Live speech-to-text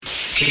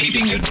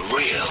Keeping it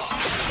real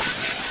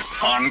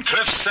on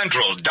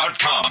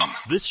CliffCentral.com.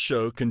 This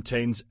show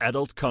contains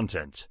adult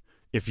content.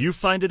 If you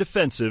find it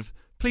offensive,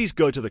 please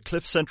go to the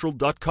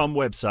CliffCentral.com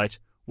website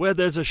where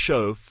there's a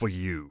show for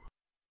you.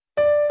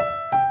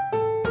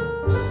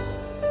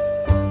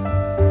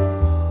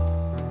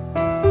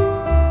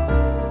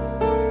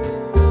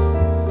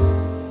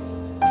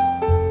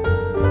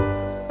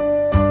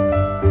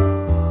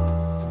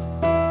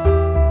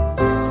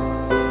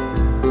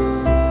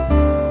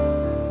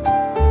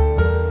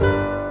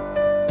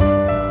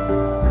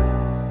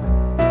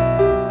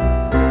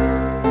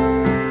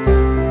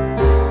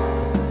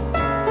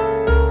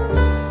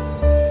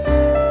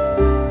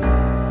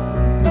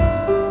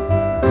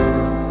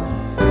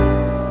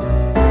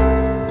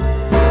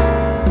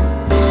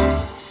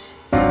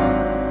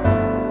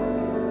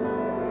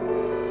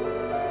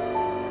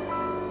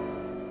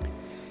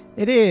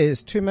 It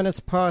is 2 minutes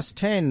past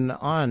 10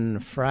 on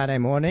Friday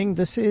morning.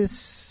 This is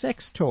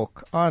Sex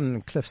Talk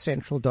on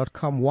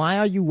CliffCentral.com. Why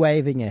are you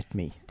waving at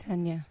me?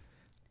 Tanya,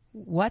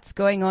 what's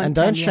going on, And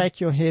don't Tanya?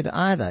 shake your head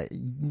either.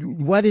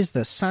 What is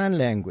this? Sign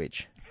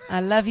language. I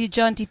love you,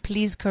 Jonty.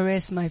 Please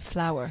caress my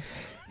flower.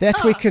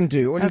 That we can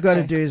do. All you got to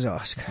Okay. do is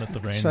ask. Let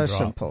the rain So drop.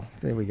 simple.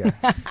 There we go.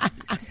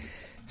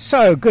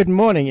 So, good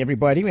morning,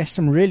 everybody. We have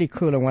some really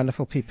cool and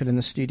wonderful people in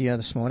the studio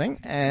this morning,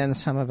 and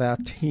some of our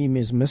team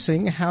is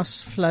missing.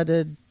 House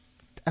flooded,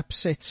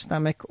 upset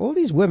stomach, all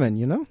these women,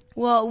 you know.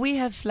 Well, we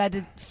have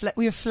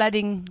we're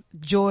flooding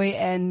joy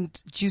and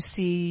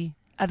juicy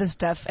other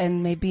stuff,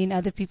 and maybe in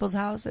other people's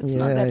house. It's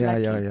not that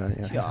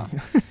lucky. Yeah.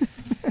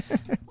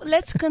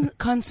 Let's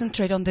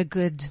concentrate on the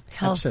good,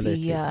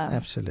 healthy.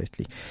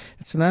 Absolutely.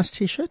 It's a nice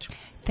T-shirt.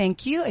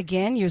 Thank you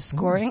again. You're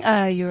scoring.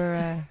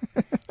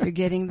 You're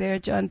getting there,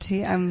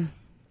 Jonty.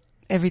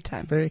 Every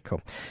time. Very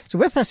cool. So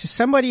with us is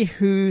somebody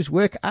whose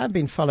work I've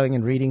been following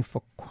and reading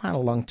for quite a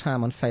long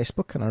time on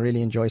Facebook, and I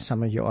really enjoy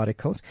some of your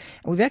articles.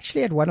 And we've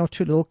actually had one or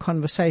two little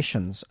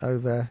conversations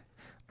over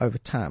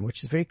time,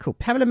 which is very cool.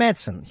 Pamela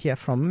Madsen here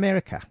from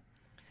America.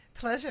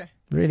 Pleasure.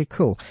 Really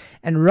cool.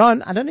 And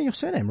Ron, I don't know your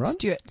surname, Ron?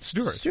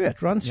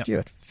 Stewart. Ron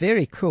Stewart.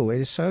 Very cool. It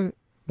is so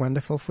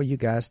wonderful for you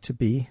guys to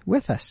be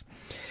with us.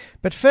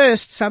 But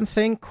first,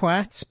 something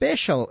quite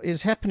special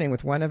is happening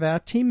with one of our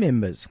team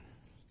members.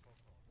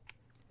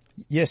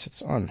 Yes,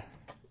 it's on.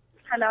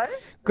 Hello.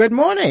 Good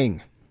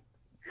morning.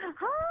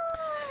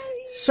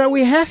 Hi. So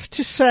we have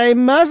to say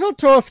Mazel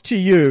Tov to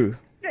you.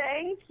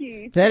 Thank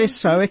you. That is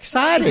so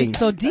exciting.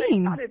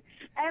 Claudine. Am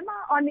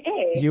I on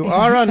air? You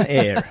are on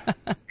air.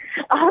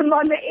 I'm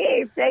on the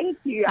air. Thank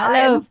you. Hello. I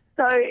am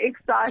so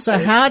excited. So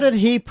how did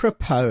he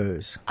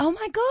propose? Oh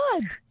my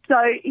God.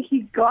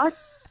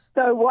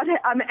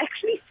 I'm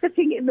actually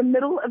sitting in the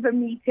middle of a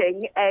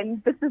meeting,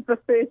 and this is the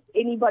first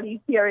anybody's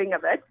hearing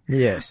of it.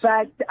 Yes.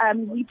 But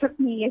he took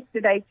me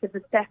yesterday to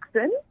the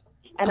Saxon,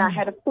 and I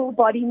had a full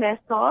body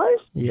massage.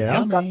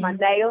 Yeah. I got my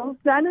nails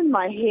done and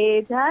my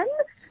hair done.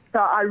 So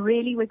I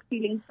really was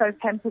feeling so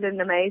pampered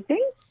and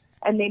amazing.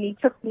 And then he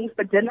took me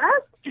for dinner,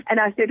 and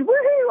I said,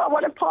 woohoo, I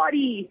want to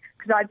party,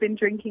 because I'd been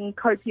drinking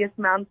copious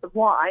amounts of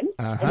wine.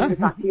 And he was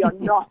like, you are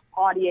not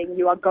partying,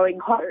 you are going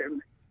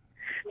home.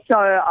 So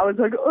I was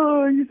like,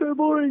 oh, you're so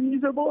boring,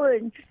 you're so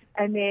boring.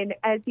 And then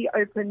as he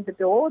opened the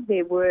door,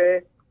 there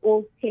were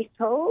all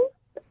petals,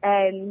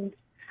 and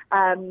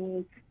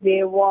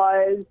there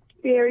was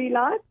fairy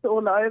lights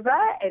all over,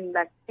 and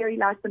like fairy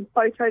lights and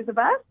photos of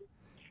us,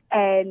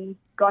 and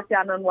got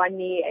down on one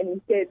knee, and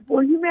he said,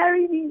 will you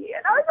marry me?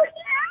 And I was like,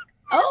 yeah.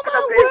 Oh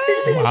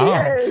my word.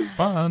 Wow,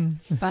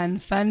 fun.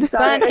 Fun.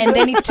 And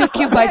then he took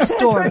you by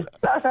storm.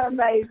 So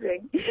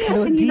amazing.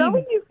 And you know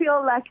when you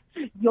feel like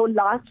your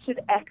life should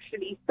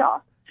actually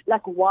stop?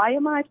 Like, why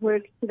am I at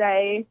work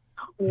today?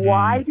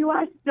 Why do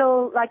I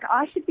still, like,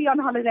 I should be on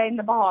holiday in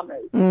the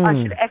Bahamas. I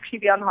should actually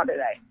be on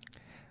holiday.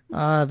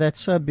 That's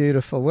so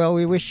beautiful. Well,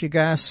 we wish you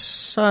guys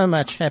so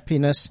much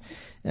happiness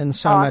and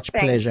so much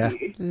thank pleasure.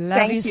 you. Love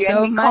Thank you you.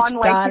 so And we much, can't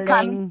wait to darling.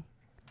 come.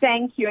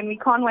 Thank you, and we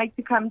can't wait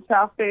to come to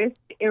our first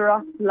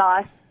Eros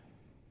Life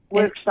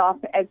workshop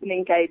as an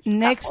engaged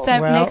Next couple.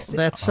 time, Well,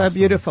 that's so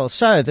beautiful.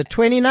 So the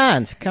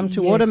 29th, come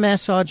to Water Yes.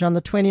 Massage on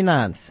the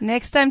 29th.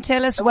 Next time,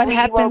 tell us what We will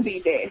happens.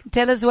 be there.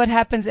 Tell us what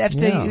happens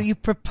after Yeah. you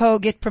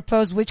get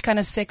proposed, which kind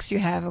of sex you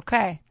have,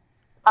 okay?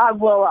 I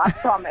will, I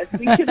promise.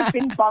 We should have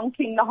been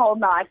bonking the whole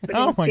night, but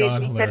Oh my instead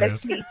God, we fell hilarious.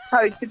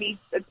 asleep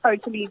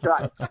totally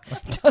drunk.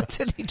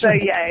 Totally So,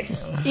 drunk. yay.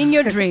 In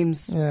your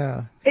dreams.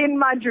 Yeah, In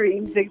my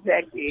dreams,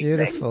 exactly.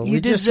 beautiful. You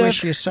We just deserve-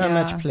 wish you so yeah.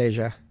 much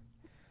pleasure.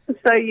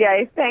 So,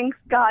 yay. Thanks,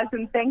 guys,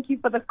 and thank you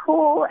for the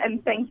call,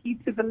 and thank you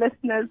to the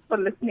listeners for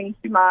listening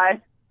to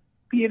my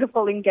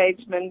beautiful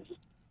engagement,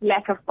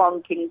 lack of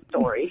bonking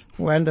story.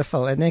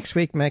 Wonderful. And next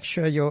week, make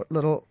sure your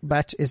little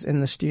butt is in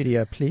the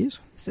studio, please.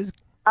 This is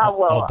I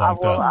will. All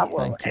bunked up.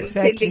 And Thank you.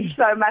 Exactly. sending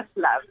so much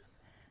love. you.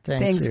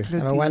 Thanks, Have a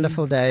Claudine.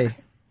 wonderful day.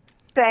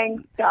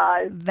 Thanks,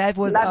 guys. that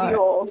was Love our. you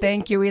all.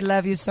 Thank you. We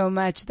love you so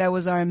much. That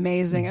was our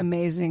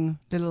amazing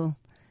little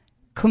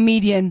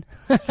comedian.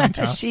 She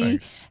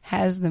Fantastic.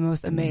 has the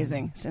most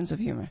amazing sense of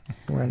humor.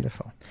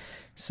 Wonderful.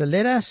 So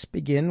let us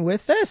begin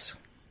with this.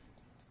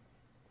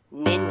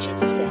 Ninja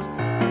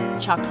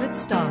sex. Chocolate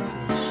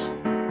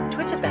starfish.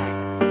 Twitter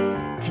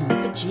bang.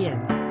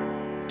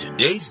 Calipagian.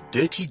 Today's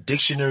dirty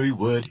dictionary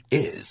word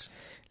is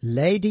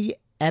Lady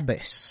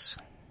Abbess.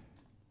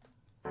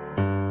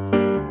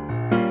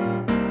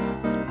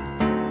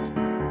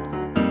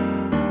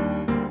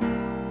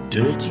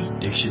 dirty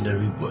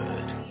dictionary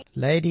word.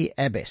 Lady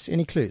Abbess.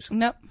 Any clues?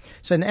 No.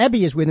 So an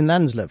abbey is where the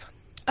nuns live.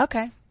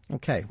 Okay.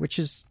 Okay, which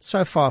is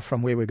so far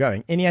from where we're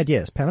going. Any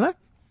ideas, Pamela?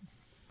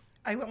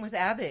 I went with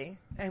Abbey.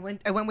 I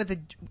went with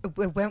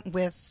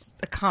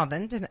a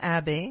convent, an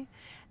abbey,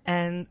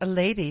 and a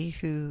lady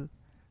who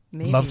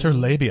maybe Loves her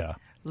labia.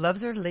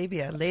 Loves her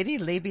labia. Lady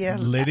labia.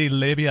 Lady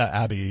labia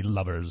Abbey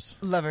lovers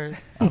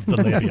Lovers of the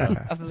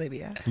labia. of the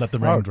labia. Let the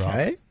rain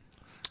drop.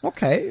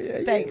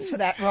 Okay. Thanks for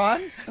that,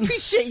 Ron.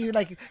 Appreciate you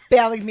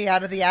bailing me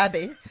out of the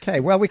abbey.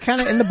 Okay, well, we're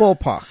kind of in the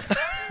ballpark.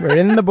 We're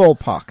in the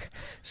ballpark.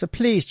 So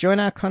please join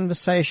our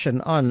conversation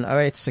on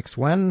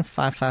 0861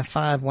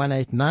 555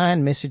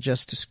 189. Message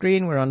us to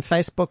screen. We're on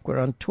Facebook. We're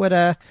on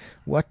Twitter.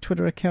 What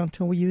Twitter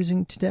account are we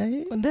using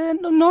today? The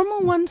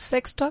normal one,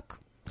 Sex Talk.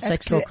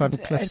 Sex Talk on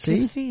Cliff C.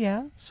 Cliff C,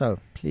 yeah. So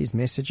please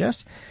message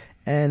us.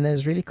 And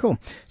that's really cool.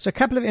 So a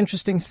couple of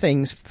interesting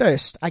things.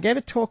 First, I gave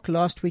a talk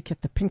last week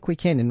at the Pink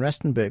Weekend in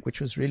Rustenburg,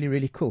 which was really,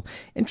 really cool.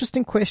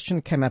 Interesting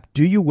question came up.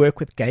 Do you work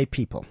with gay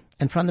people?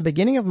 And from the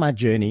beginning of my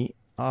journey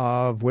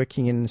of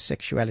working in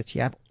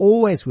sexuality, I've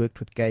always worked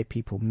with gay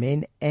people,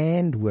 men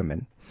and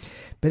women.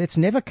 But it's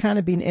never kind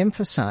of been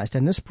emphasized.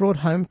 And this brought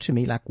home to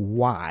me,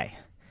 why?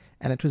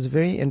 And it was a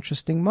very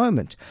interesting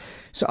moment.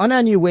 So on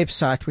our new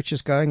website, which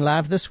is going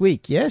live this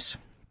week, yes?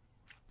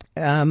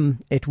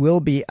 It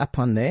will be up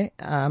on there.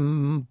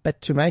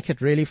 But to make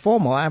it really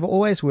formal, I've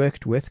always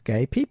worked with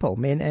gay people,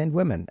 men and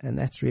women, and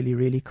that's really,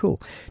 really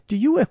cool. Do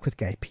you work with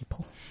gay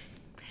people?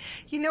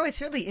 You know,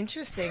 it's really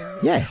interesting.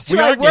 Yes. When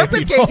I work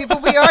with gay people,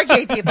 we are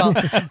gay people.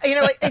 You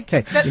know,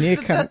 Okay, you need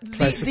to come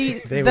closer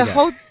to- there we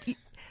go.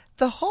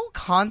 The whole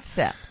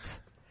concept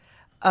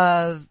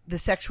of the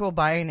sexual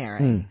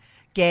binary,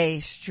 gay,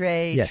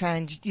 straight, Yes.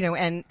 trans,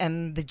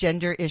 and the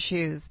gender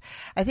issues.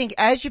 I think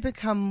as you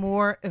become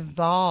more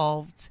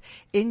involved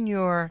in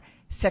your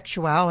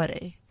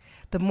sexuality,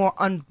 the more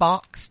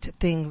unboxed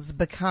things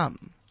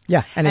become.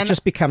 Yeah, and it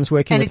just becomes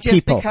working And with it just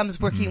people. becomes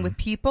working with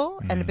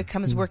people, and it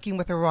becomes working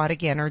with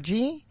erotic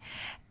energy.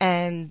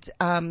 And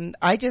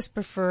I just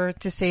prefer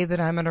to say that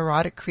I'm an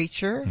erotic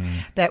creature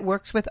that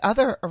works with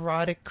other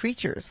erotic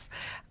creatures.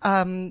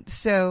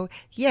 So,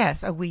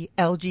 yes, are we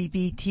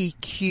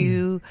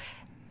LGBTQ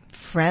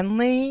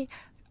friendly?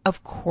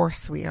 Of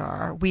course we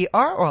are. We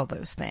are all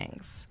those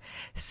things.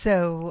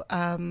 So,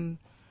 I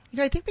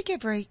think we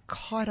get very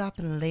caught up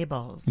in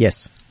labels.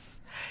 Yes.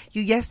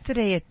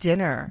 Yesterday at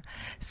dinner,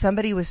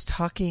 somebody was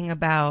talking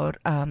about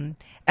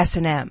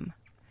S&M,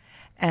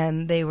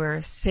 and they were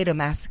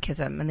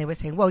sadomasochism, and they were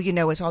saying, well,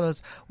 it's all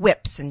those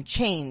whips and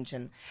change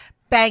and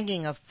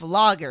banging of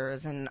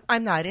floggers, and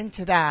I'm not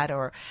into that,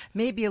 or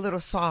maybe a little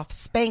soft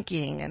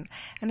spanking, and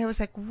I was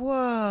like,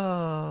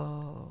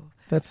 whoa.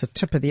 That's the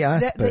tip of the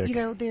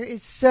iceberg. There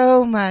is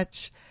so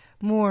much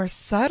more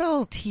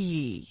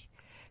subtlety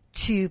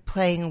to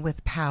playing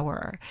with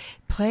power.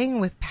 Playing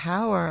with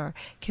power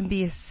can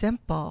be as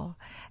simple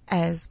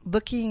as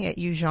looking at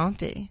you,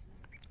 Gentil,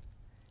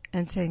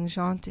 and saying,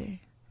 Gentil,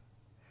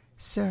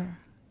 sir,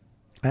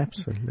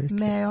 Absolutely.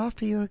 may I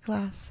offer you a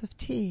glass of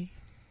tea?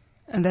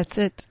 And that's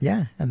it.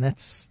 Yeah, and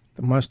that's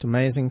the most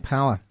amazing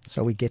power.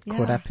 So we get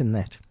caught Yeah. up in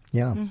that.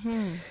 Yeah.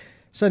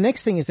 So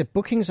next thing is that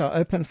bookings are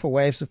open for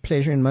Waves of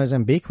Pleasure in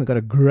Mozambique. We've got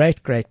a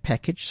great, great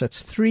package. So it's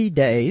 3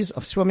 days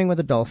of swimming with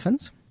the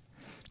dolphins,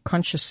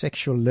 conscious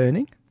sexual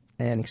learning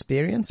and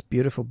experience,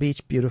 beautiful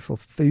beach, beautiful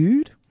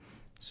food.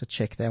 So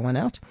check that one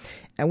out.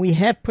 And we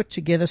have put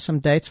together some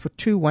dates for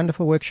 2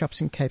 wonderful workshops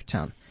in Cape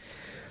Town.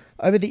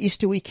 Over the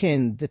Easter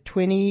weekend, the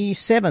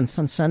 27th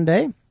on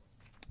Sunday,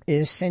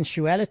 is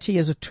Sensuality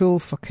as a Tool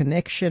for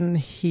Connection,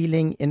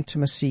 Healing,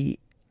 Intimacy,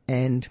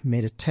 and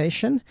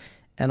Meditation.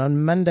 And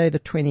on Monday, the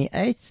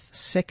 28th,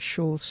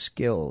 Sexual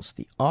Skills,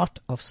 the Art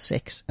of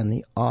Sex and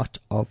the Art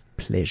of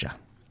Pleasure.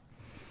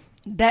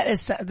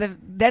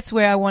 That's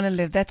where I want to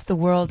live. That's the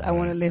world I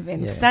want to live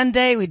in. Yeah.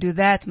 Sunday, we do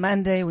that.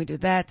 Monday, we do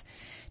that.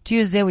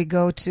 Tuesday, we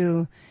go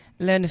to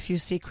learn a few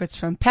secrets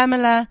from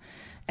Pamela.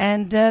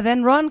 And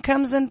then Ron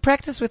comes and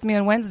practice with me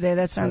on Wednesday.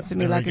 That sounds to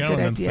me like a good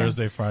and idea.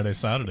 Thursday, Friday,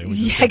 Saturday. We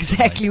just Yeah, get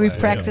exactly. to We play.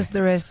 practice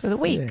the rest of the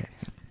week. Yeah.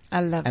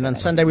 I love And it. on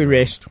Sunday, we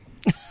rest.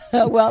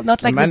 Well,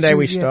 not like On Monday, the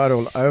we Jews here. start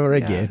all over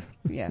again.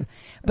 Yeah.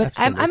 But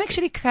I'm Absolutely.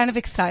 actually kind of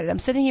excited. I'm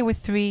sitting here with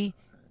 3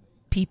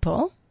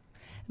 people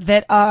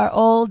that are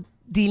all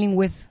dealing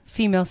with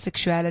female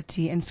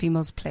sexuality and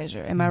female's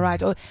pleasure. Am I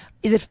right? Or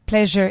is it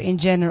pleasure in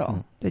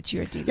general that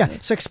you're dealing Yeah,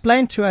 with? so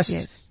explain to us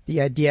Yes.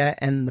 the idea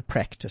and the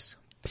practice,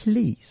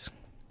 please.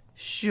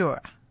 Sure.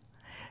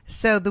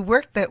 So the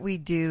work that we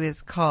do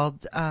is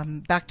called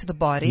Back to the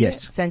Body,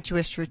 Yes.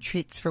 Sensuous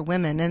Retreats for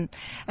Women.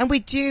 And we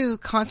do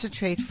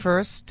concentrate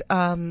first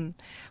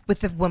with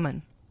the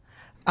woman.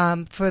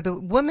 For the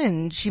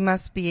woman, she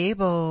must be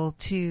able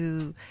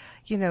to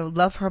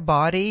love her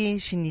body.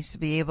 She needs to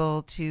be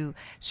able to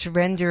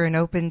surrender and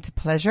open to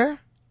pleasure.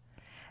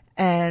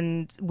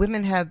 And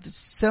women have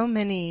so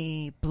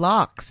many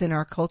blocks in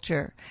our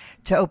culture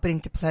to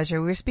opening to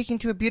pleasure. We were speaking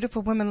to a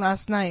beautiful woman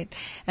last night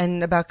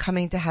and about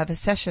coming to have a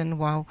session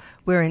while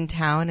we're in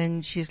town.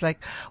 And she's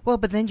like, well,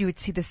 but then you would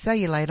see the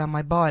cellulite on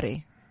my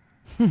body.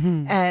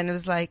 And it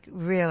was like,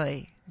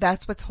 really?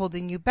 That's what's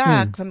holding you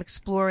back from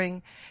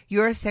exploring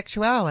your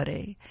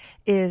sexuality,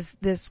 is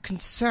this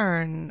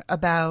concern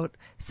about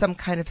some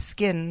kind of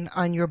skin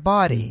on your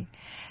body.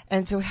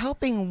 And so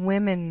helping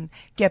women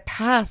get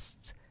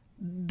past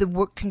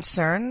the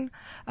concern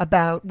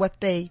about what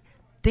they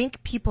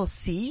think people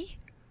see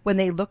when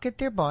they look at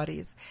their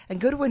bodies and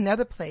go to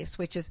another place,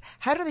 which is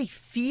how do they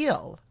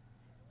feel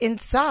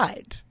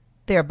inside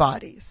their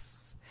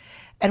bodies?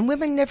 And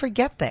women never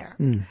get there.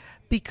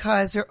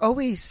 Because they're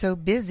always so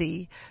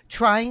busy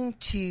trying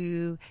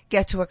to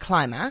get to a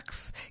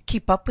climax,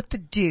 keep up with the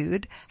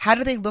dude. How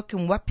do they look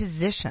in what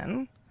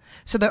position?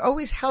 So they're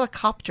always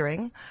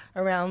helicoptering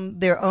around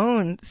their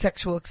own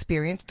sexual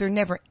experience. They're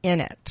never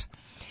in it.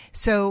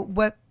 So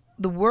what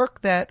the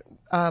work that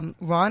Ron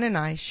and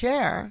I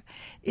share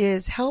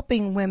is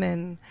helping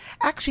women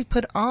actually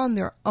put on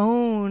their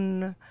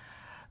own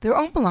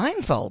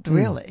blindfold,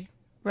 really.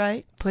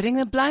 Right? Putting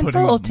the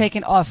blindfold or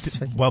taking off?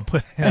 Well,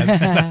 both.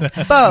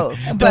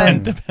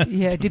 But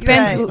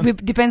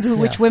depends who,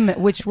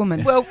 which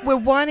woman. Well, we're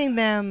wanting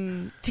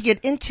them to get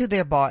into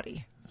their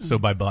body. So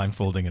by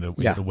blindfolding it,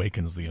 it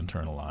awakens the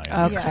internal eye.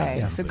 Okay.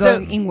 Yeah. So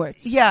going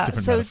inwards. Yeah.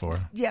 Different so metaphor.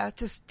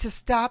 To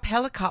stop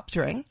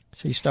helicoptering.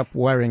 So you stop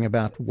worrying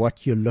about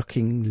what you're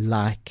looking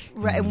like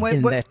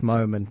in that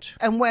moment.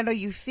 And what are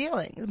you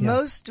feeling?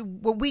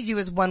 What we do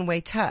is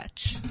one-way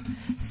touch.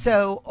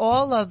 So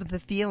all of the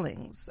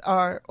feelings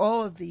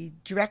all of the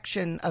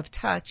direction of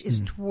touch is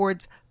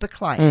towards the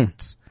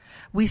client.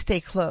 We stay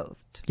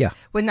clothed. Yeah.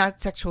 We're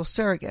not sexual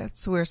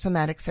surrogates. We're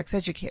somatic sex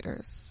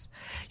educators.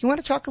 You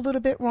want to talk a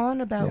little bit,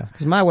 Ron, about... Yeah,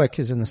 because my work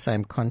is in the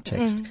same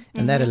context,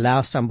 and that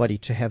allows somebody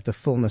to have the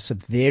fullness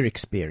of their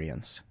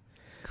experience.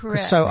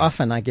 Correct. So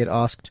often I get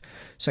asked,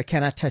 so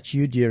can I touch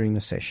you during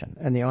the session?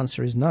 And the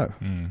answer is no,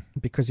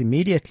 because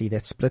immediately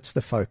that splits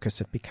the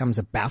focus. It becomes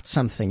about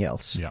something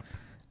else. Yeah.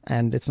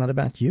 And it's not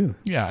about you.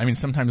 Yeah, I mean,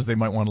 sometimes they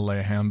might want to lay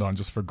a hand on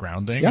just for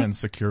grounding and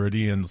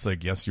security, and it's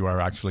like, yes, you are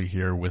actually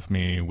here with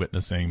me,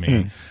 witnessing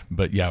me,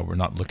 but we're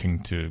not looking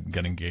to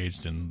get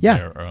engaged in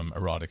their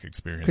erotic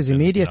experience. Because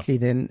immediately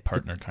then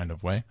partner kind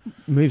of way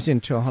moves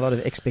into a whole lot of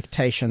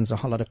expectations, a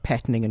whole lot of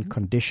patterning and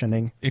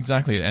conditioning.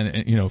 Exactly,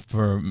 and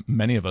for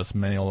many of us,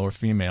 male or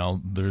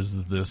female,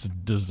 there's this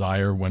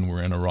desire when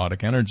we're in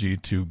erotic energy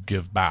to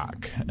give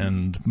back,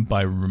 and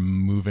by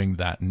removing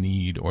that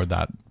need or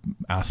that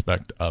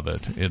aspect of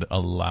it, it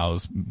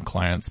allows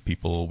clients,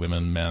 people,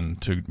 women, men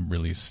to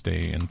really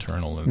stay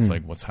internal. It's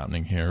like, what's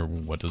happening here?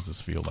 What does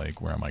this feel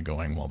like? Where am I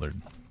going while they're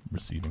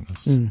receiving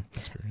this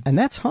experience? And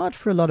that's hard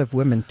for a lot of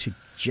women to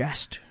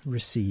just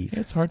receive.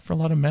 It's hard for a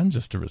lot of men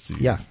just to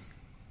receive. Yeah.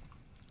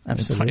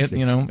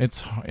 Absolutely.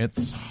 It's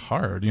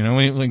hard.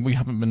 We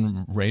haven't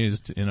been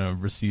raised in a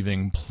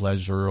receiving,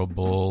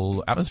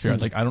 pleasurable atmosphere.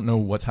 Like, I don't know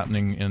what's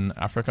happening in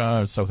Africa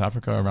or South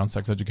Africa around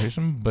sex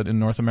education, but in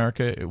North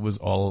America, it was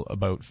all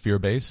about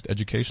fear-based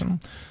education.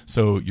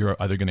 So you're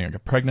either going to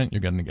get pregnant, you're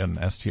going to get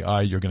an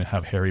STI, you're going to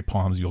have hairy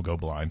palms, you'll go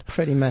blind.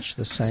 Pretty much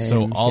the same.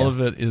 So all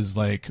of it is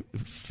like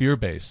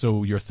fear-based.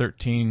 So you're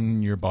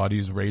 13, your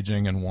body's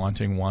raging and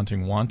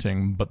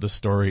wanting, but the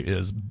story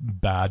is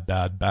bad,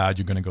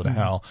 you're going to go to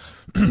hell.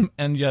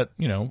 And yet,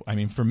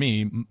 for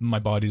me, my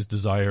body's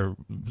desire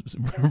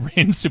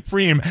reigned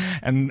supreme.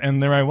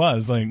 And there I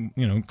was,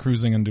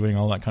 cruising and doing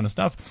all that kind of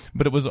stuff.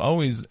 But it was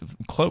always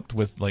cloaked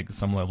with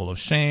some level of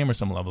shame or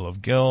some level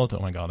of guilt. Oh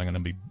my God, I'm going to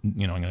be,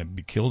 I'm going to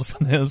be killed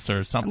for this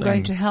or something. I'm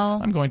going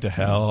to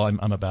hell.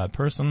 I'm a bad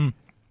person.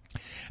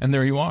 And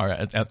there you are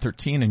at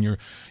 13, and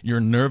your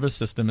nervous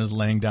system is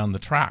laying down the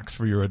tracks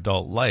for your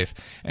adult life.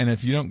 And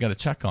if you don't get a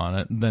check on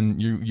it, then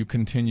you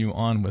continue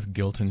on with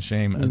guilt and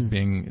shame as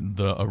being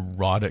the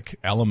erotic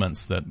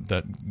elements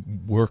that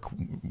work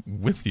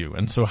with you.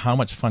 And so how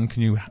much fun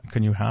can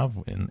you have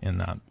in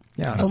that?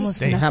 Yeah,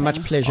 almost how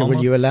much pleasure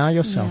will you allow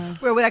yourself?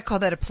 Yeah. Well, I call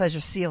that a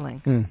pleasure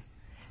ceiling.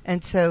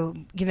 And so,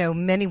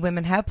 many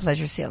women have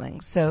pleasure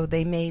ceilings, so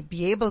they may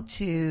be able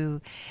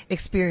to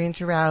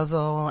experience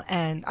arousal.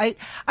 And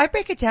I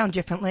break it down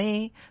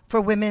differently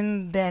for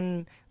women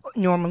than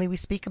normally we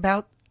speak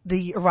about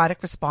the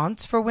erotic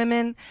response for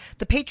women.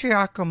 The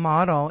patriarchal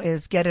model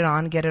is get it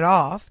on, get it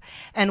off.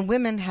 And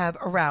women have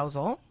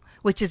arousal,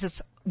 which is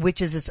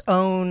its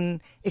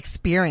own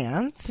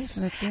experience.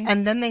 Definitely.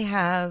 And then they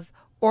have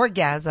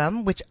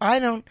orgasm, which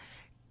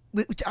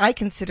I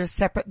consider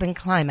separate than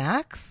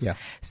climax. Yeah.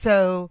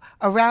 So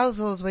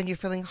arousal is when you're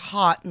feeling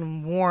hot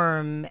and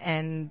warm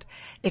and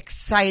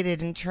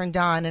excited and turned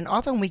on. And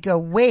often we go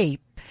WAPE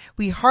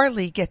we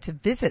hardly get to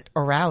visit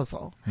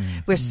arousal.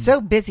 We're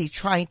so busy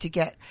trying to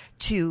get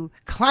to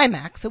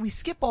climax that we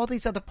skip all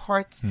these other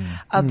parts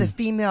of the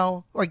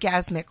female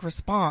orgasmic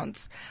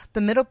response.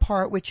 The middle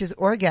part, which is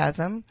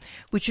orgasm,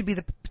 which would be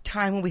the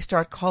time when we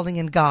start calling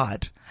in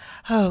God.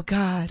 Oh,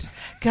 God,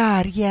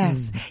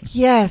 yes,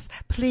 yes,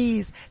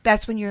 please.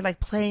 That's when you're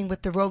like playing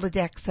with the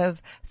Rolodex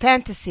of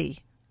fantasy,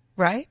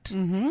 right?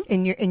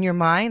 In your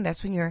mind.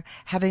 That's when you're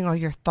having all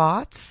your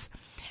thoughts.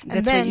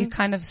 That's when you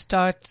kind of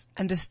start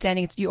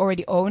understanding it. You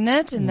already own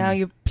it, and now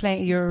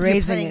you're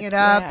raising it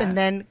up, and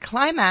then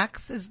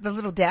climax is the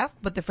little death,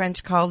 what the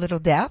French call little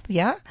death,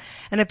 yeah?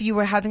 And if you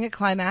were having a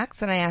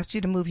climax and I asked you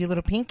to move your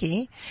little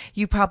pinky,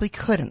 you probably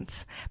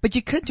couldn't. But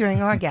you could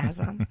during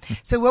orgasm.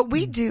 So what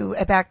we do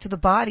at Back to the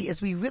Body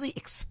is we really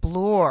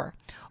explore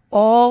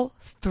all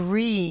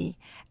three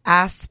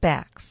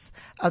aspects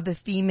of the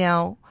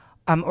female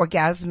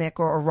orgasmic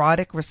or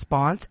erotic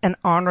response and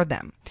honor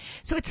them.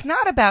 So it's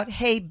not about,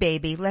 hey,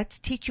 baby, let's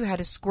teach you how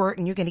to squirt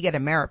and you're going to get a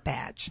merit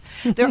badge.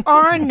 There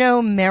are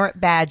no merit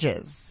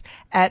badges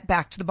at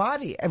Back to the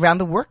Body around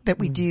the work that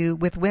we do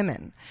with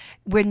women.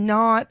 We're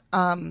not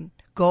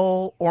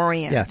goal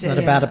oriented. Yeah, it's not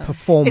about a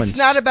performance. It's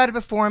not about a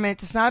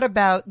performance. It's not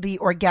about the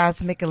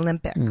orgasmic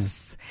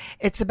Olympics.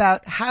 It's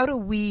about how do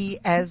we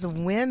as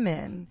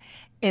women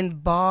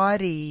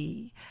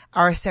embody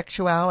our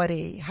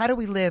sexuality? How do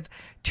we live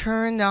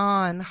turned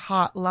on,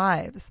 hot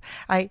lives?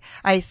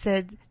 I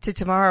said to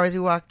Tamara as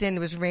we walked in, it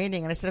was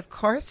raining, and I said, of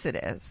course it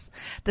is.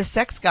 The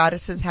sex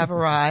goddesses have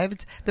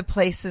arrived. The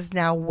place is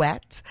now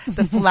wet.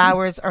 The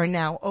flowers are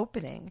now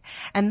opening.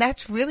 And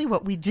that's really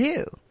what we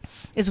do.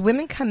 Is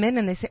women come in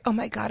and they say, oh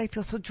my God, I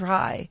feel so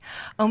dry.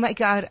 Oh my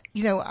God,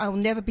 I'll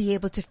never be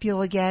able to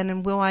feel again,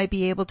 and will I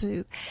be able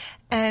to?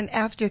 And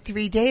after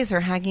 3 days,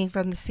 they're hanging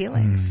from the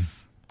ceilings.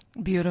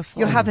 Beautiful.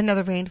 You'll have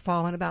another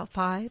rainfall in about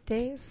 5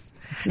 days.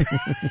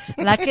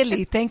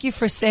 Luckily, thank you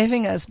for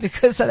saving us,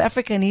 because South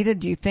Africa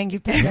needed you. Thank you,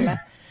 Pamela.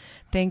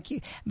 Thank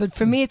you. But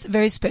for me, it's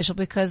very special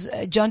because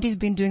Jonty's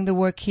been doing the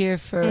work here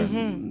for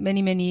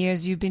many, many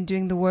years. You've been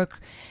doing the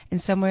work in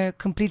somewhere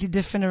completely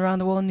different around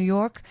the world in New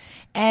York.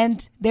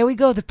 And there we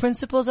go. The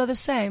principles are the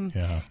same.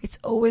 Yeah. It's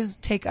always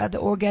take out the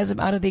orgasm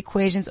out of the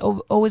equation. It's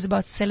always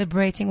about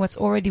celebrating what's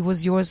already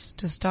was yours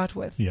to start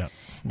with. Yeah.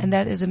 And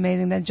that is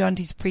amazing that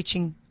Jonty's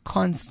preaching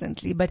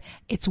constantly, but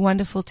it's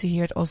wonderful to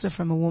hear it also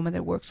from a woman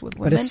that works with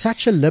women. But it's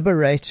such a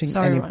liberating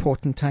and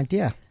important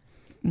idea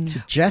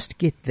to just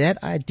get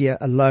that idea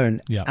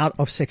alone out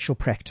of sexual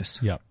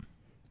practice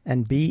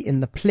and be in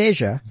the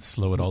pleasure.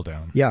 Slow it all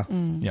down. Yeah.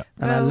 And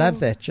I love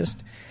that.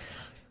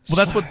 Well,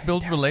 that's what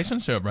builds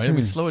relationship, right?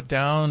 We slow it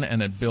down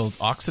and it builds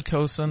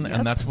oxytocin,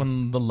 and that's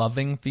when the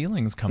loving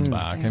feelings come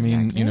back. Exactly.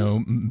 I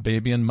mean,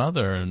 baby and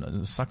mother,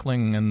 and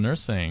suckling and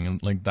nursing,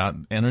 like that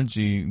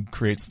energy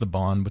creates the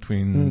bond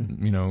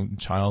between,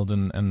 child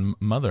and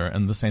mother.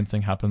 And the same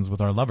thing happens with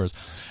our lovers.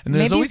 And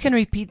maybe you can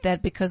repeat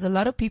that, because a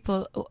lot of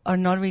people are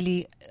not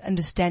really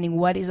understanding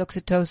what is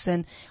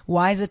oxytocin.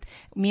 Why is it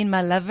me and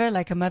my lover,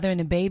 like a mother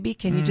and a baby?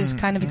 Can you just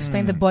kind of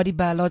explain the body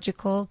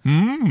biological?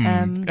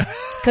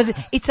 Because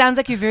it sounds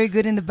like you're very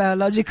good in the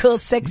biological,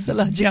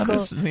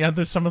 sexological.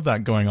 There's some of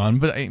that going on.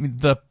 But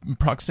the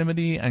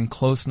proximity and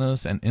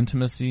closeness and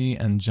intimacy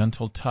and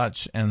gentle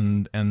touch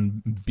and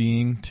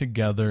being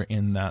together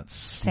in that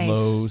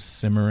slow,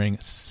 simmering,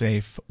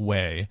 safe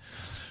way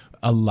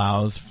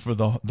allows for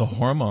the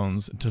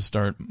hormones to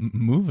start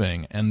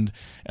moving, and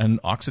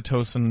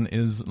oxytocin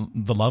is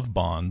the love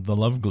bond, the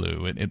love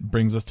glue. It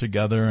brings us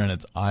together, and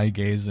it's eye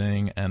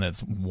gazing, and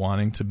it's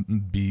wanting to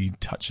be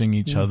touching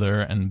each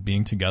other and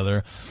being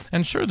together.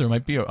 And sure, there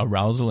might be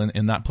arousal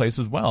in that place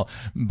as well.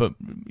 But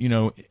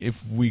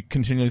if we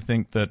continually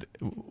think that,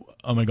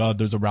 oh my God,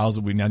 there's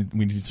arousal, we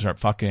need to start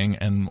fucking,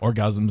 and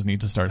orgasms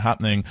need to start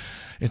happening,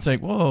 it's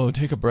like, whoa,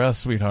 take a breath,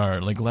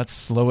 sweetheart. Like, let's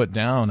slow it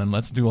down, and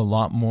let's do a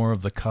lot more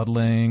of the cuddling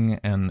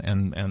and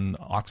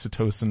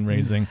oxytocin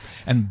raising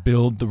and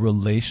build the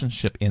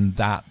relationship in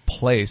that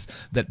place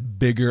that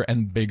bigger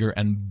and bigger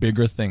and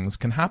bigger things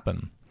can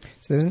happen.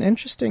 So there's an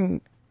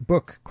interesting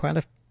book,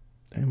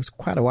 it was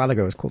quite a while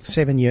ago. It was called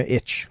 7 Year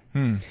Itch.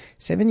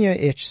 7 Year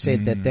Itch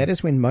said that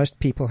is when most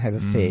people have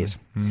affairs.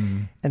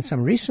 And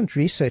some recent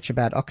research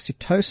about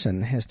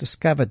oxytocin has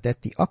discovered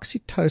that the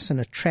oxytocin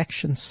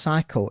attraction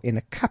cycle in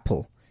a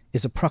couple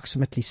is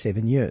approximately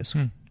 7 years.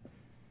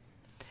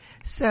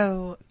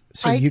 So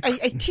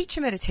I teach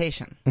a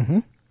meditation,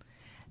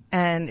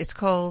 and it's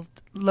called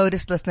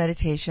Lotus Lift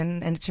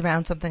Meditation, and it's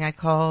around something I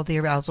call the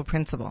arousal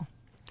principle.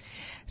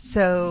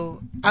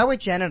 So our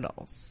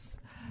genitals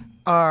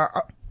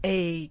are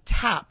a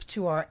tap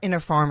to our inner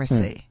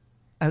pharmacy,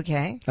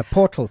 okay? A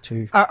portal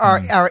to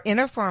our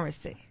inner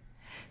pharmacy.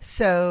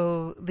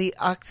 So the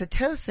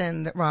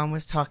oxytocin that Ron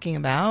was talking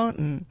about,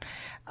 and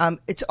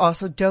it's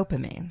also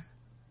dopamine.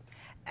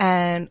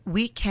 And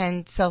we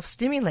can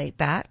self-stimulate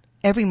that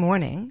every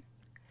morning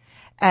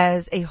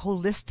as a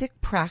holistic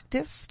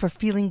practice for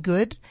feeling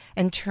good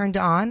and turned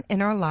on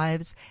in our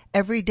lives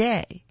every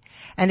day.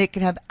 And it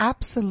can have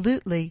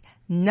absolutely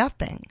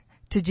nothing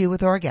to do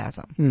with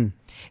orgasm.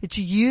 It's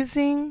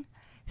using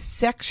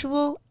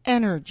sexual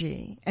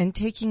energy and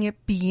taking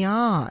it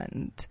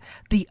beyond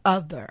the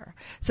other.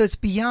 So it's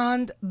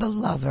beyond the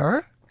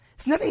lover.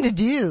 It's nothing to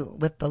do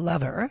with the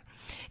lover.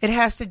 It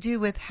has to do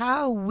with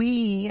how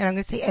we, and I'm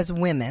going to say as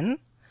women,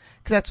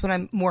 because that's what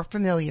I'm more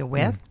familiar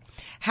with,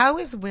 how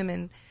as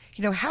women,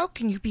 how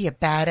can you be a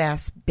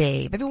badass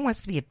babe? Everyone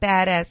wants to be a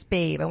badass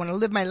babe. I want to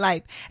live my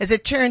life as a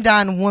turned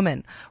on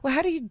woman. Well,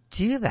 how do you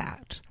do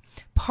that?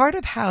 Part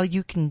of how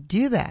you can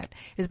do that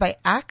is by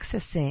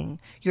accessing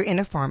your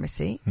inner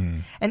pharmacy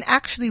and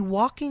actually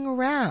walking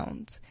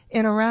around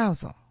in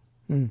arousal.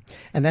 And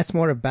that's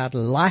more about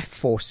life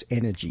force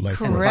energy and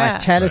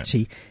Correct.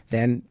 vitality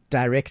than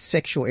direct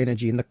sexual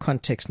energy in the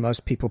context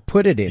most people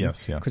put it in.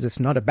 Yes, yeah. Because it's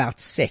not about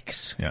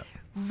sex. Yeah.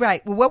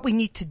 Right. Well, what we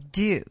need to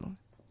do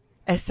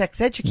as sex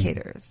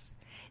educators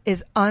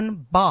is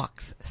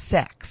unbox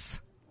sex.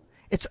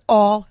 It's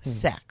all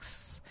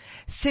sex.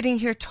 Sitting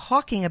here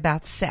talking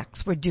about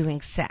sex, we're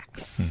doing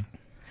sex.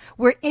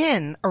 We're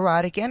in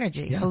erotic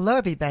energy. Yeah. Hello,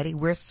 everybody.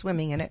 We're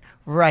swimming in it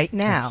right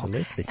now.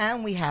 Absolutely.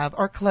 And we have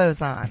our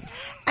clothes on.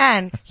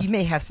 And you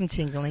may have some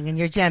tingling in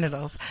your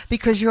genitals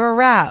because you're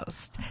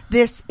aroused.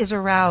 This is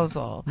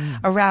arousal.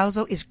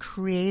 Arousal is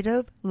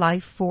creative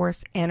life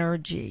force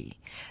energy.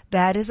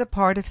 That is a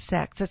part of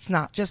sex. It's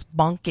not just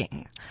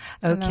bunking.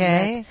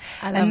 Okay?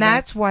 I love And that.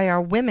 that's why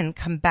our women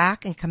come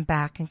back and come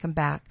back and come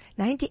back.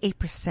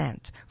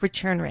 98%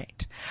 return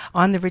rate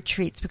on the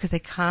retreats because they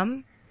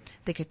come.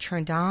 They get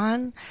turned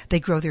on.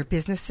 They grow their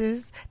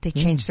businesses. They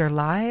change their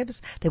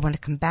lives. They want to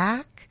come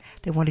back.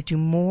 They want to do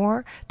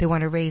more. They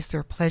want to raise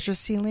their pleasure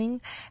ceiling.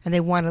 And they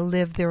want to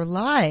live their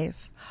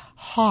life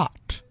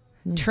hot,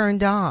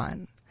 turned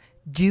on,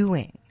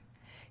 doing,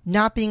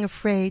 not being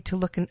afraid to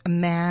look a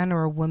man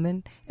or a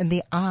woman in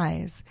the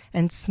eyes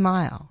and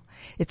smile.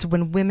 It's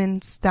when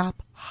women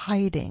stop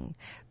hiding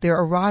their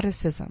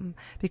eroticism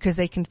because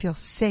they can feel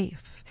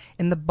safe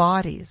in the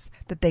bodies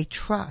that they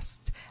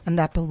trust and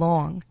that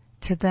belong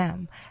to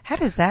them. How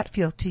does that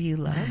feel to you,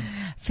 love?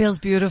 Feels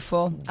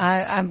beautiful.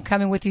 I'm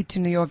coming with you to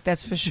New York,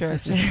 that's for sure.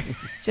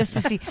 Just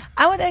to see.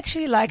 I would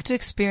actually like to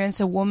experience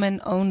a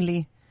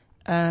woman-only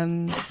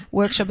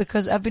workshop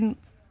because I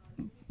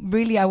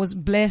was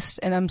blessed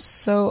and I'm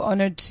so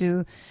honored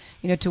to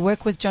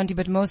work with John D,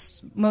 but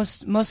most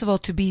of all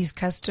to be his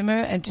customer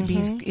and to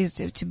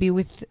be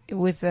with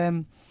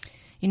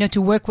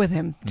to work with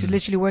him, to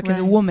literally work as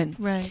a woman.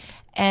 Right.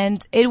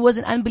 And it was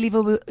an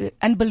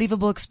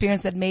unbelievable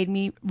experience that made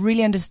me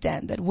really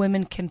understand that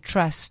women can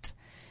trust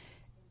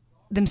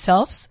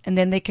themselves and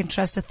then they can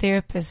trust a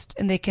therapist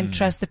and they can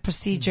trust the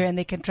procedure and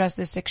they can trust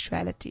their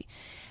sexuality.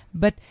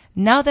 But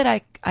now that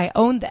I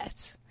own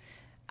that,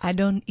 I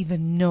don't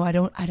even know. I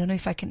don't know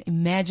if I can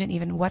imagine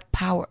even what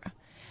power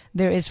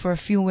there is for a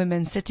few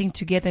women sitting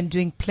together and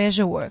doing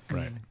pleasure work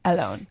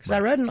alone. Because I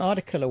wrote an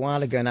article a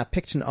while ago and I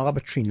picked an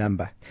arbitrary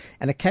number.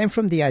 And it came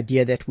from the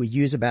idea that we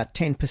use about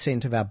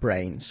 10% of our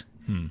brains.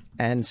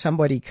 And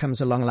somebody comes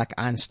along like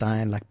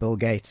Einstein, like Bill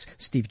Gates,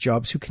 Steve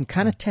Jobs, who can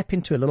kind of tap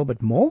into a little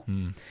bit more.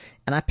 And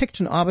I picked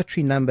an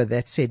arbitrary number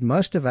that said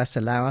most of us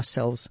allow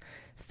ourselves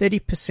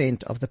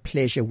 30% of the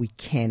pleasure we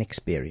can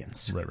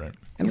experience. Right.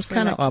 And it was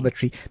kind of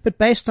arbitrary, but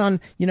based on,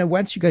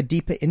 once you go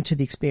deeper into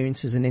the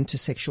experiences and into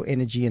sexual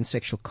energy and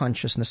sexual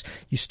consciousness,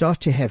 you start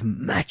to have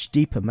much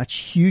deeper, much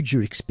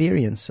huger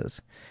experiences.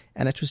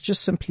 And it was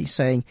just simply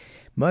saying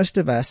most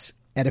of us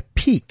at a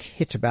peak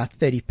hit about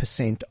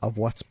 30% of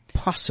what's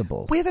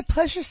possible. We have a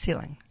pleasure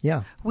ceiling.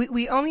 Yeah.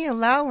 We only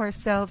allow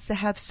ourselves to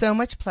have so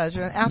much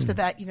pleasure, and after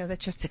that,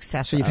 that's just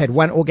excessive. So you've had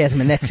one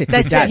orgasm and that's it.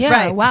 That's We're done. it. Yeah,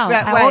 Right. wow.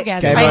 Right.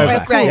 Orgasm. Game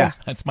over. Right. Yeah.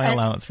 That's my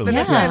allowance for the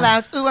That's day. my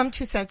allowance. Ooh, I'm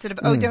too sensitive.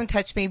 Oh, don't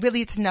touch me. Really,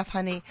 it's enough,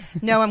 honey.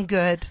 No, I'm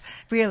good.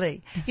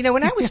 Really.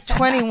 When I was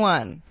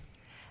 21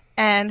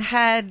 and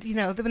had,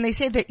 when they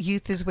say that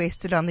youth is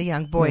wasted on the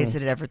young boy, is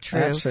it ever true?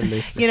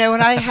 Absolutely.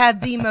 When I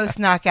had the most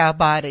knockout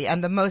body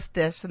and the most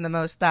this and the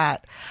most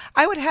that,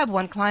 I would have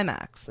one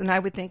climax and I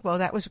would think, well,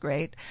 that was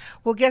great.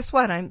 Well, guess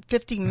what? I'm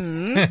 50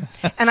 and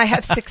I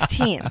have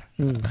 16.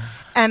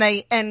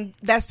 And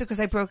that's because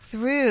I broke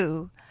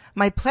through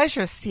my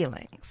pleasure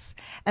ceilings.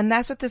 And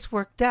that's what this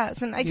work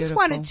does. And I just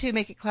wanted to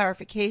make a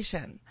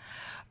clarification.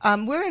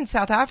 We're in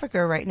South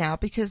Africa right now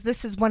because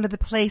this is one of the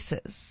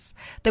places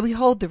that we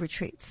hold the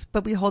retreats,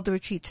 but we hold the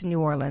retreats in New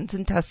Orleans,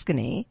 in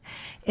Tuscany,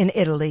 in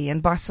Italy, in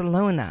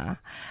Barcelona.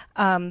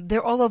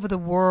 They're all over the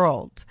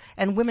world,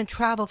 and women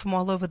travel from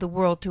all over the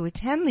world to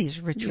attend these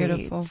retreats.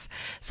 Beautiful.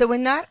 So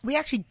we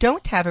actually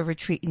don't have a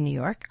retreat in New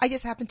York. I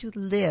just happen to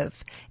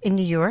live in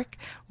New York.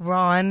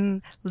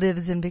 Ron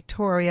lives in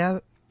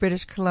Victoria,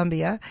 British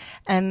Columbia,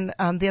 and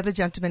the other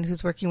gentleman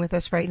who's working with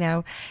us right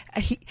now,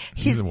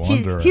 he's a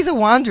wanderer. He's a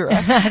wanderer.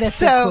 That's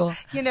so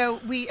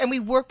cool. We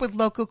work with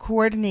local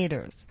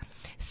coordinators.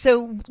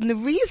 So the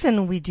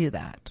reason we do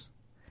that,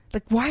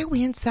 like why are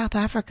we in South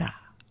Africa?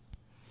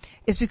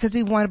 Is because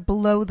we want to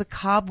blow the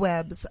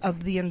cobwebs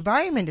of the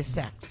environment of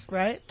sex,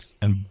 right?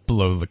 And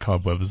blow the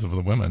cobwebs of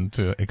the women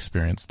to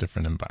experience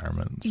different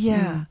environments.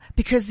 Yeah,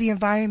 because the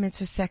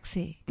environments are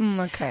sexy.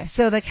 Okay.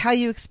 So like how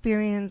you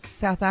experience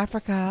South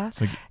Africa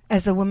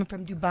as a woman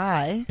from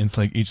Dubai. It's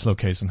like each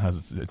location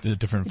has a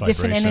different Different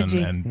vibration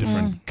energy. and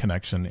different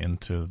connection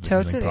into the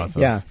Totally. healing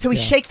process. Yeah. So we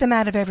shake them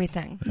out of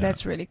everything.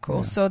 That's really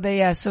cool. So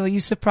so you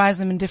surprise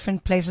them in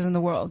different places in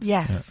the world.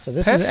 Yes. So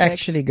this is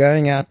actually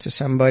going out to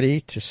somebody,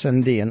 to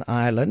Cindy in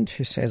Ireland,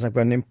 who says, I've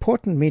got an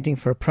important meeting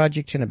for a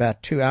project in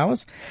about 2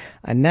 hours.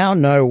 I now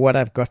know what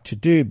I've got to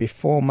do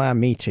before my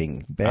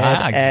meeting.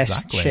 Badass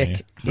exactly.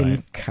 check Right.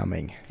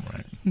 incoming.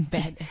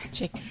 Badass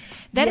chick.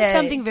 That is Yay.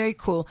 something very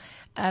cool.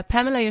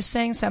 Pamela, you're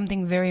saying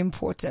something very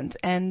important.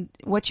 And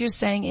what you're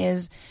saying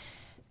is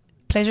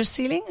pleasure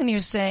ceiling. And you're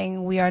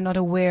saying we are not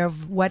aware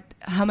of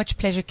how much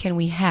pleasure can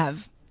we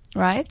have,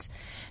 right?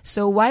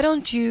 So why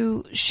don't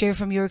you share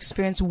from your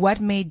experience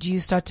what made you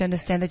start to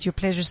understand that your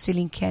pleasure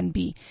ceiling can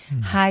be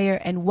higher,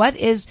 and what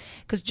is,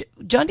 because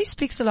John D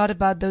speaks a lot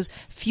about those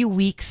few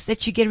weeks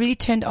that you get really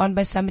turned on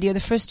by somebody, or the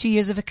first 2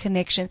 years of a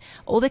connection.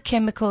 All the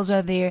chemicals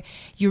are there.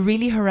 You're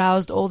really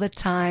aroused all the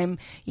time.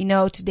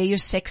 Today you're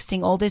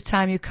sexting all the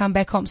time. You come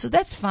back home. So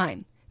that's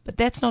fine, but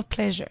that's not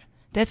pleasure.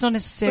 That's not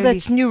necessarily. Well,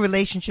 that's new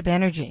relationship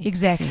energy.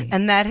 Exactly.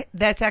 And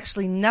that's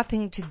actually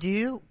nothing to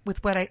do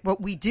with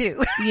what we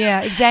do. Yeah,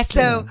 exactly.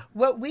 So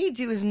what we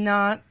do is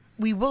not,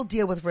 we will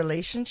deal with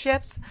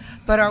relationships,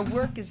 but our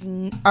work is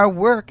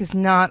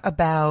not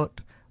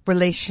about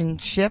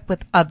relationship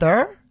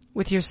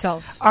with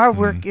yourself. Our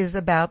work is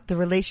about the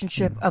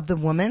relationship of the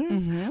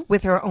woman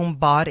with her own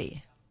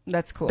body.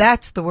 That's cool.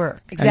 That's the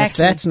work. And if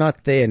that's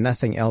not there,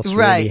 nothing else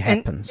really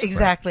happens. And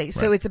exactly. Right.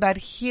 So it's about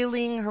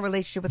healing her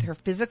relationship with her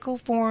physical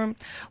form.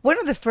 One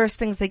of the first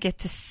things they get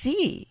to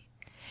see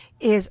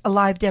is a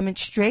live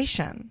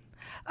demonstration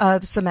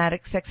of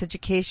somatic sex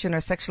education or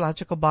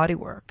sexological body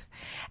work.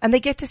 And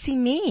they get to see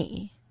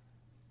me,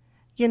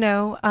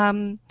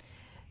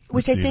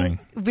 which I think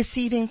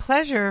receiving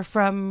pleasure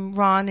from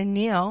Ron and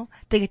Neil.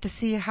 They get to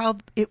see how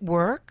it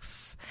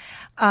works.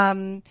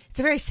 It's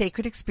a very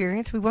sacred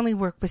experience. We only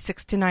work with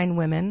 6 to 9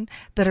 women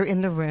that are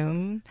in the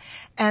room,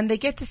 and they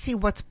get to see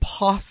what's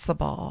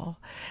possible.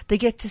 They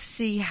get to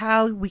see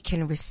how we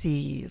can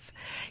receive.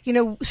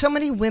 So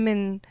many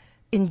women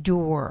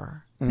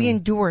endure. We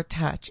endure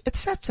touch.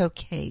 That's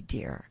okay,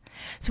 dear.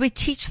 So we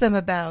teach them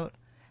about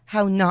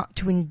how not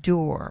to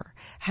endure,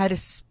 how to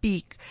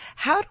speak.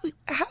 How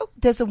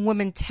does a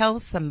woman tell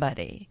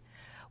somebody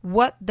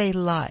what they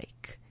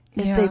like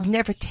if they've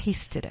never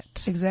tasted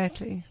it?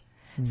 Exactly.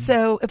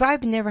 So if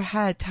I've never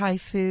had Thai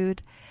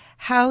food,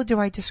 how do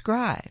I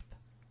describe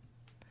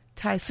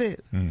Thai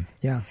food?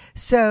 Yeah.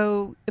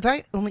 So if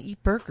I only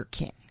eat Burger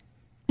King.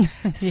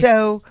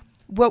 So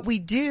what we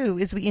do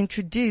is we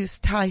introduce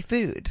Thai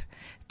food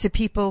to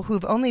people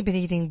who've only been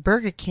eating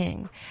Burger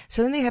King.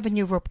 So then they have a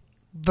new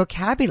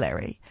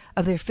vocabulary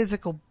of their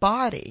physical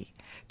body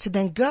to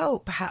then go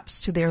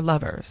perhaps to their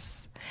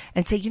lovers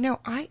and say,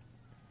 I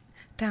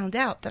found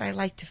out that I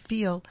like to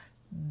feel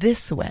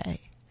this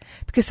way.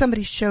 Because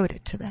somebody showed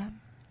it to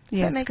them.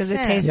 Yes, because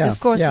it tastes.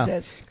 Of course it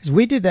does. Because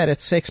we do that at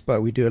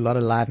Sexpo. We do a lot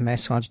of live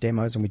massage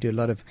demos, and we do a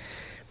lot of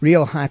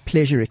real high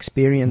pleasure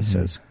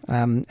experiences.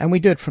 And we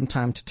do it from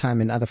time to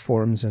time in other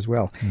forums as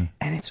well.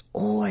 And it's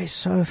always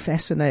so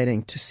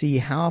fascinating to see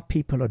how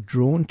people are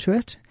drawn to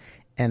it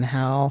and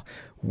how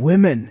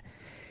women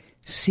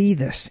see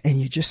this.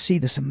 And you just see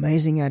this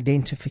amazing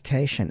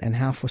identification, and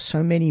how for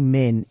so many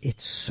men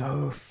it's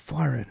so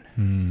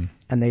foreign.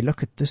 And they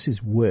look at this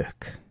as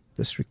work.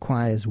 This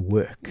requires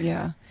work.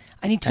 Yeah.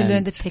 I need to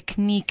learn the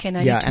technique, and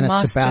I need to and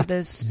master it's about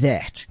this.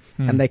 That.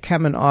 And they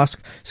come and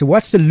ask, so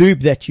what's the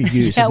lube that you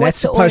use? And that's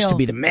supposed to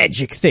be the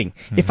magic thing.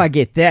 If I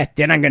get that,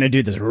 then I'm going to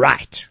do this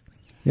right.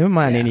 Never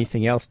mind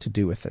anything else to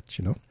do with it,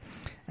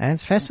 And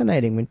it's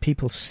fascinating when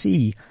people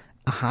see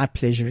a high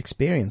pleasure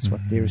experience,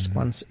 what their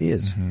response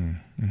is.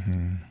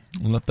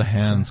 Let the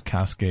hands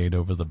cascade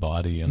over the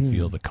body and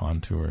feel the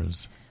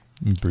contours.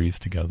 And breathe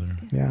together.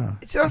 Yeah.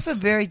 It's also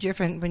very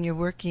different when you're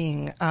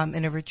working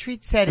in a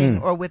retreat setting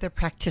or with a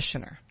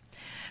practitioner.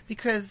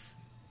 Because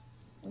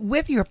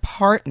with your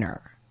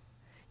partner,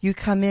 you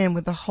come in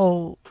with a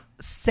whole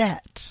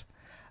set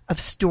of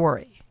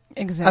story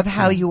of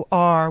how you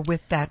are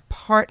with that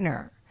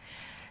partner.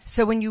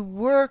 So when you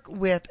work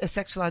with a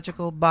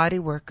sexological body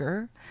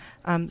worker,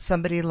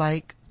 somebody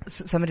like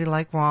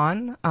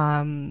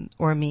Ron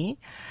or me,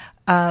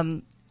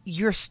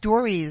 your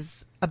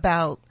stories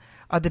about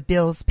are the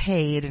bills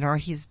paid, and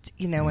he's,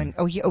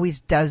 and he always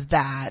does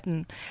that,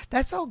 and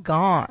that's all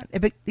gone.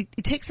 It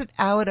takes it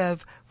out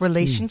of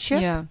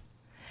relationship,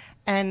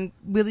 and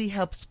really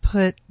helps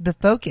put the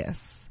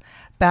focus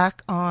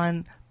back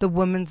on the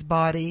woman's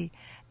body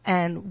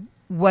and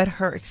what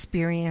her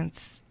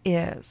experience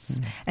is,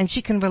 and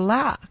she can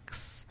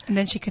relax. And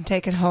then she can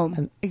take it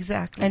home.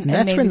 Exactly. And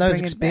that's when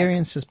those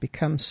experiences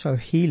become so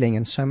healing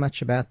and so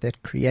much about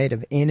that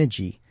creative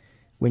energy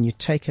when you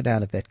take it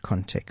out of that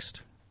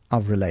context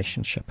of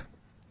relationship.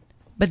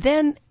 But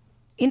then,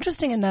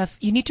 interesting enough,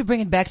 you need to bring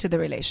it back to the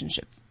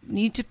relationship. You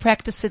need to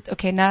practice it.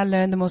 Okay, now I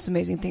learned the most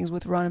amazing things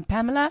with Ron and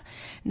Pamela.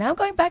 Now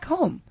going back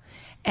home.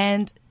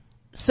 And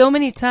so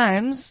many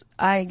times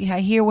I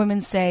hear women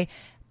say,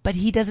 but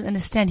he doesn't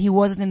understand. He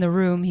wasn't in the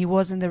room. He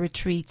wasn't in the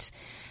retreat.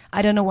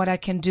 I don't know what I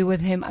can do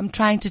with him. I'm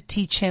trying to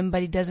teach him,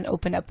 but he doesn't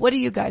open up. What do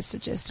you guys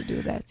suggest to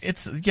do that?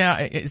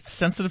 It's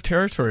sensitive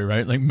territory,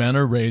 right? Like men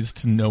are raised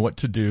to know what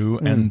to do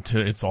and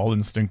it's all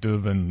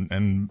instinctive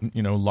and,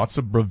 you know, lots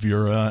of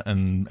bravura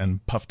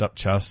and puffed up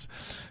chests.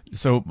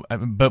 So,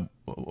 but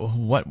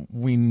what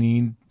we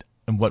need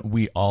and what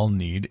we all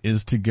need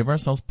is to give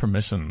ourselves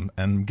permission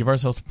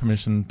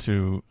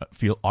to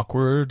feel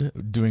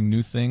awkward doing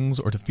new things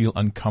or to feel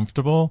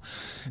uncomfortable.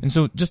 And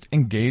so just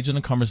engage in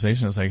a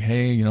conversation. It's like,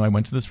 hey, you know, I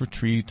went to this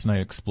retreat and I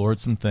explored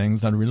some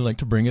things and I'd really like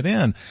to bring it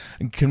in.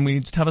 And can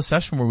we just have a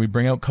session where we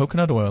bring out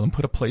coconut oil and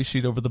put a play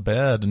sheet over the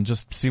bed and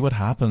just see what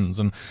happens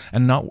and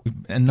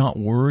not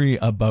worry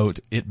about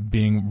it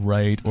being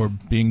right or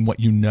being what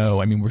you know.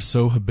 I mean, we're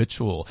so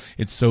habitual.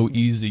 It's so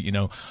easy, you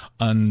know,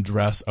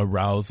 undress,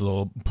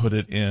 arousal, put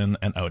it in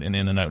and out and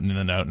in and out and in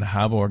and out and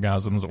have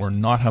orgasms or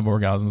not have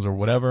orgasms or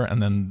whatever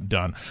and then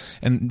done.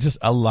 And just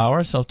allow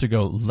ourselves to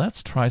go,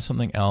 let's try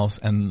something else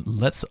and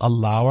let's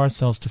allow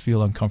ourselves to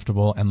feel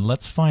uncomfortable and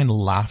let's find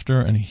laughter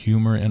and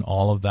humor in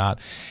all of that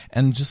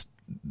and just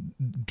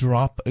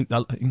communicate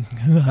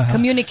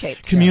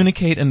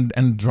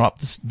and drop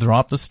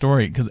the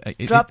story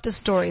drop the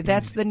story.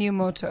 That's the new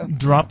motto.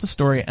 Drop the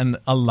story and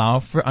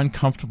allow for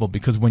uncomfortable,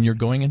 because when you're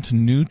going into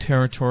new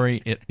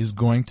territory, it is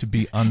going to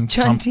be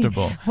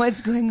uncomfortable. Chanti,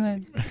 what's going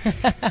on?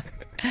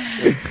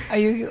 Are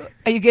you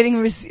getting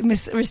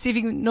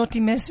receiving naughty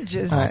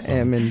messages? I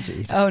am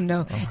indeed. Oh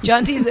no,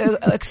 Janti's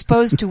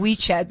exposed to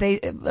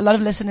WeChat. A lot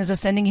of listeners are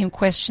sending him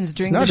questions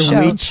during the show.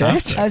 It's not a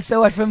WeChat.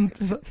 So what from?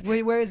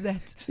 Where is that?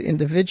 It's the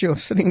individual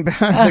sitting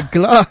behind the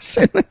glass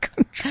in the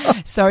control.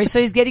 Sorry,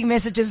 so he's getting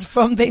messages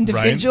from the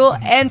individual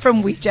and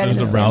from WeChat.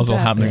 There's arousal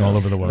happening all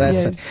over the world.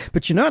 That's it.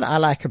 But you know what I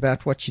like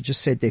about what you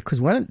just said there, because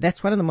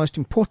that's one of the most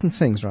important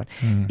things, right?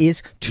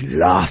 Is to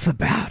laugh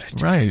about it,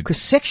 right?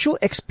 Because sexual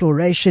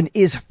exploration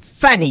is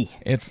funny.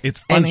 It's funny.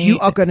 And you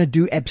are going to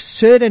do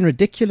absurd and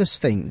ridiculous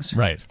things.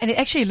 Right. And it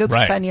actually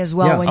looks funny as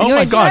well. Yeah. When oh you're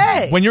my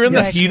God. When you're in the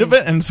actually heat of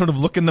it and sort of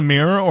look in the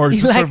mirror or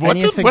just like, sort of, what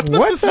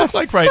does this look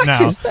like right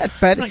now? Is that?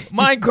 But like,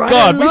 my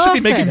God, we should be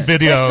making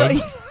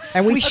videos.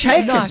 And we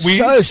take it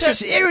so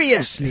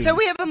seriously. So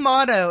we have a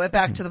motto at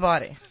Back to the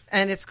Body,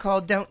 and it's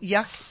called "Don't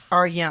yuck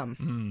our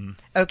yum."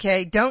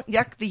 Okay, don't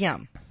yuck the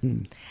yum.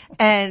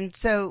 And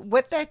so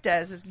what that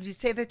does is, you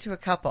say that to a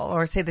couple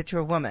or say that to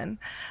a woman,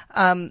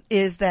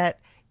 is that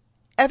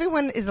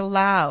everyone is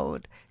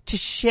allowed to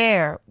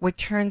share what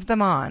turns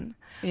them on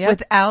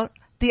without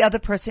the other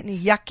person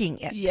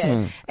yucking it.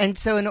 Yes. And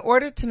so in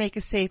order to make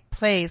a safe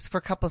place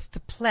for couples to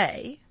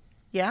play,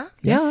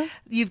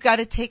 you've got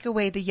to take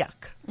away the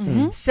yuck.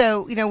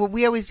 So, you know,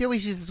 we always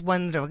use this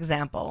one little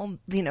example.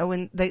 You know,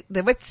 when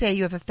let's say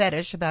you have a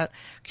fetish about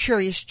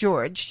Curious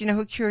George. Do you know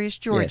who Curious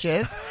George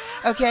is?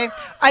 Okay.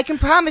 I can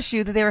promise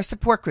you that there are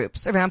support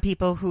groups around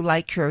people who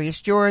like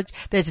Curious George.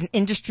 There's an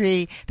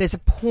industry. There's a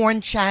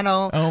porn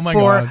channel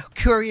for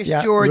Curious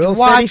George Rule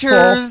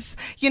watchers.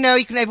 34. You know,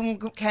 everyone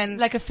can.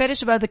 Like a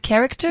fetish about the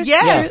character?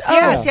 Yes. You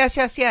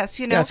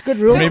know. That's good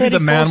rule. Maybe the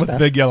man with the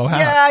big yellow hat.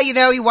 Yeah, you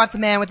know, you want the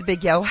man with the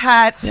big yellow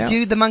hat to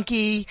do the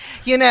monkey,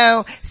 you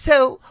know.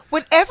 So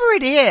whatever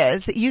it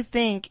is that you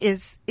think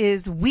is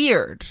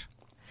weird,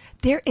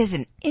 there is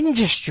an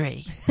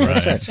industry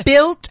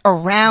built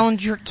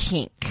around your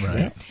kink.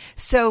 Right.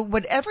 So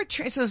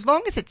so as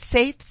long as it's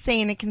safe,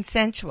 sane, and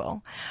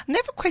consensual, I'm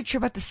never quite sure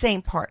about the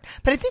same part,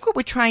 but I think what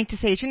we're trying to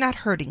say is you're not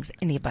hurting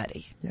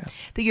anybody. Yeah.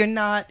 That you're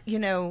not, you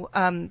know,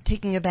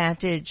 taking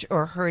advantage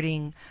or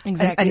hurting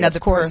Exactly. another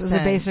of course, person.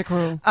 as a basic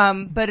rule.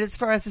 But as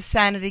far as the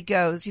sanity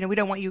goes, you know, we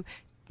don't want you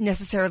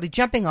necessarily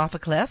jumping off a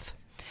cliff.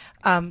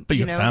 But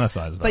you can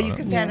fantasize about it. But you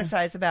can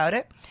fantasize about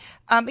it.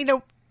 You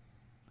know,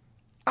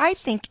 I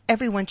think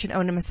everyone should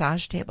own a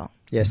massage table.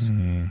 Yes.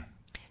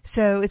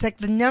 So it's like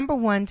the number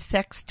one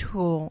sex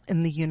tool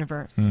in the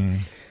universe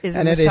is a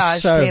and massage it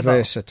is so table.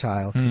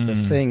 versatile, because the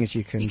things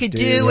you can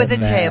do with a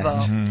that. table.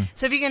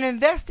 So if you're going to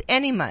invest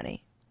any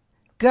money,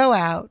 go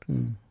out,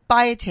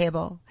 buy a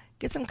table,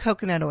 get some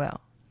coconut oil,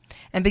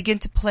 and begin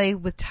to play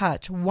with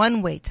touch,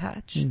 one-way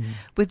touch,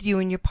 with you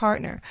and your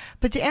partner.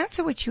 But to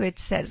answer what you had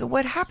said, so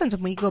what happens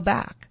when you go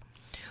back?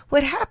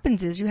 What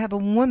happens is you have a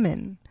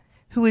woman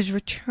who is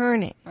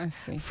returning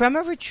from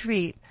a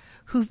retreat,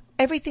 who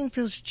everything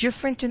feels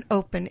different and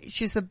open.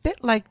 She's a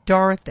bit like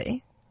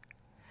Dorothy,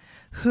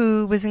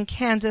 who was in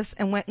Kansas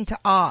and went into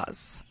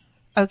Oz.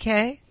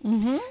 Okay?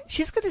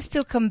 She's going to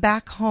still come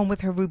back home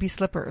with her ruby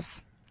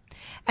slippers.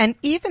 And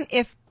even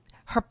if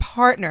her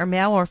partner,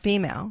 male or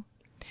female,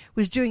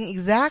 was doing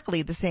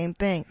exactly the same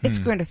thing, it's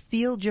going to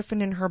feel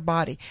different in her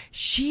body.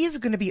 She is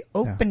going to be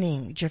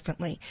opening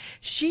differently.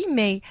 She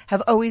may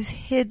have always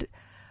hid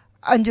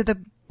under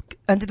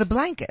the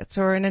blankets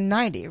or in a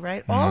 90,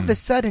 right? All of a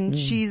sudden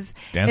she's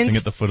dancing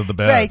at the foot of the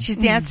bed. Right, she's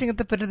dancing at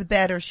the foot of the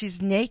bed, or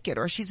she's naked,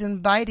 or she's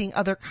inviting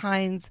other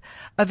kinds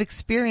of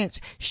experience.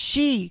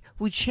 She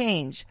would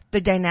change the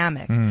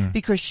dynamic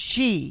because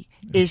she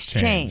is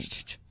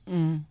changed.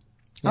 Yeah.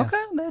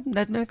 Okay,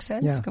 that makes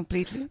sense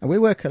completely. And we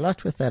work a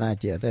lot with that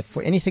idea that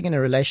for anything in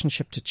a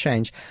relationship to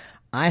change,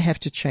 I have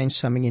to change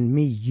something in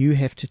me. You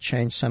have to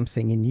change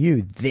something in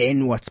you.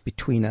 Then what's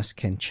between us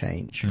can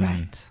change.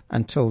 Right.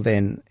 Until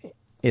then,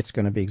 it's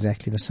going to be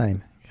exactly the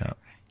same. Yeah.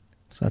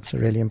 So it's a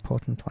really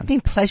important one. I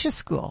mean, pleasure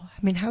school. I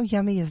mean, how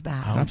yummy is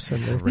that?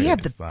 Absolutely. We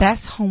have the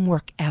best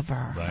homework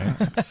ever. Right.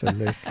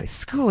 Absolutely.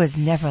 School is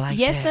never like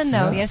Yes this. and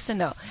no. Yes and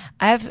no.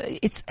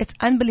 It's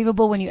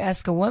unbelievable when you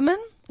ask a woman,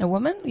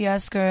 you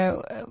ask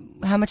her,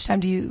 how much time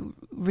do you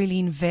really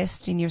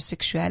invest in your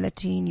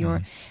sexuality, in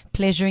your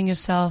pleasuring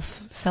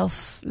yourself,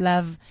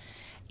 self-love,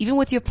 even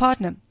with your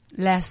partner?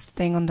 Last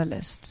thing on the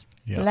list.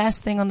 Yeah.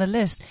 Last thing on the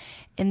list.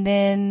 And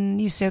then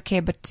you say,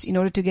 okay, but in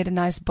order to get a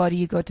nice body,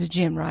 you go to the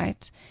gym,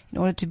 right? In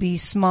order to be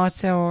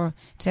smarter or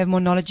to have more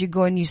knowledge, you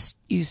go and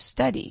you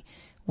study.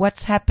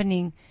 What's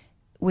happening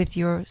with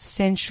your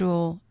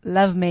sensual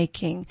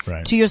lovemaking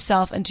to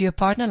yourself and to your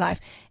partner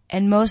life?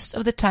 And most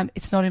of the time,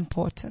 it's not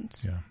important.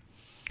 Yeah.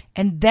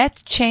 And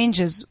that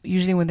changes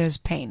usually when there's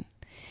pain.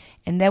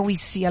 And that we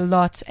see a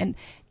lot. And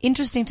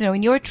interesting to know,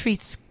 in your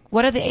retreats,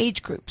 what are the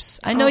age groups?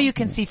 I know you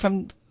can see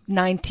from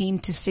 19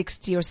 to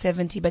 60 or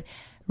 70, but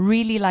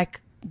really,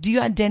 like, do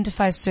you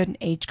identify a certain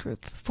age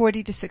group?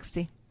 40 to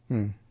 60.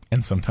 And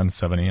sometimes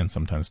 70 and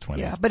sometimes 20.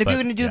 Yeah, but if you're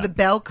going to do the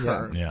bell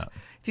curve, Yeah.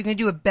 if you're going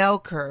to do a bell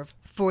curve,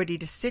 40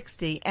 to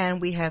 60,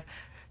 and we have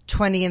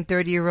 20 and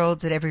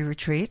 30-year-olds at every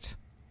retreat,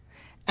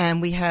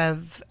 and we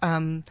have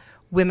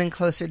women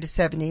closer to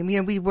 70. You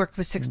know, we work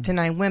with 6 to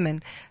 9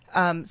 women,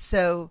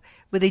 so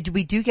we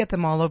do get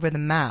them all over the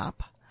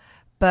map.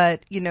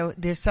 But, you know,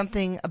 there's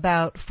something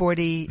about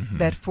 40,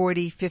 that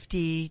 40,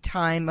 50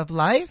 time of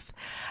life.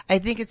 I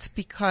think it's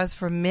because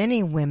for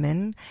many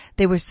women,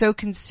 they were so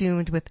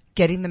consumed with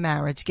getting the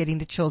marriage, getting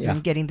the children,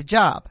 getting the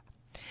job.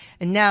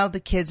 And now the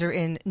kids are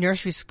in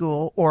nursery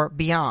school or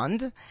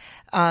beyond,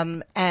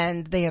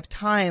 and they have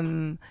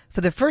time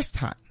for the first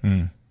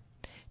time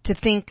to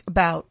think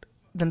about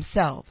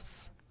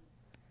themselves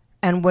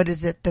and what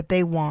is it that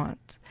they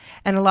want.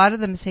 And a lot of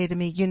them say to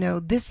me, you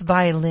know, this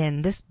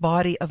violin, this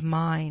body of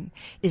mine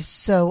is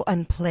so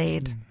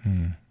unplayed.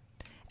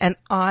 And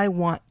I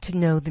want to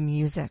know the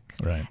music.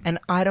 Right. And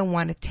I don't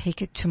want to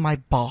take it to my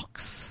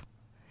box.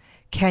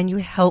 Can you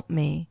help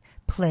me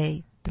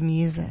play the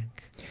music?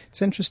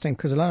 It's interesting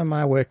because a lot of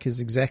my work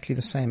is exactly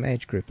the same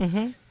age group.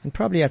 And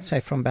probably I'd say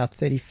from about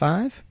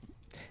 35.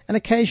 And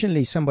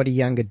occasionally somebody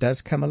younger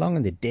does come along,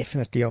 and there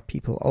definitely are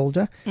people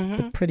older.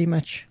 But pretty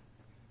much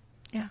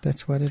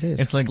that's what it is.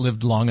 It's like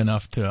lived long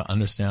enough to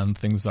understand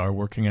things are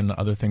working and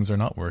other things are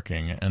not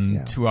working.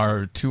 And to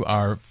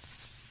our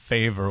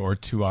favor or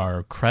to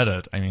our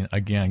credit, I mean,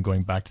 again,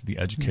 going back to the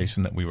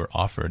education that we were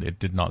offered, it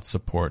did not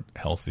support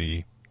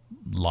healthy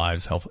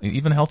lives,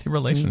 even healthy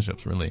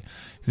relationships, really.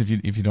 Because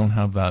if you don't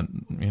have that,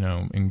 you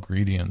know,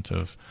 ingredient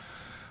of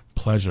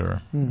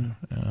pleasure.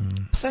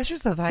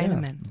 Pleasure's a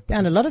vitamin. Yeah,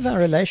 and a lot of our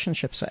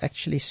relationships are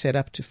actually set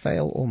up to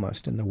fail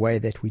almost in the way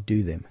that we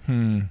do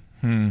them.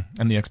 And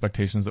the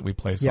expectations that we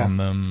place on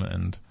them.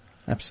 And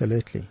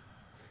absolutely.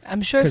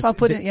 I'm sure if I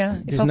put it,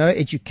 there's no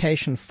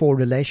education for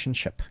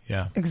relationship.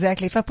 Yeah.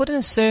 Exactly. If I put in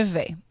a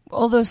survey,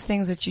 all those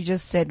things that you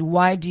just said,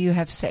 why do you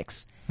have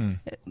sex?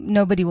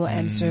 Nobody will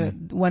answer.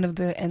 One of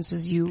the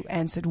answers you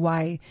answered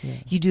why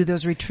you do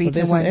those retreats. Well,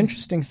 there's and why an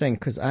interesting thing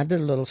because I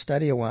did a little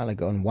study a while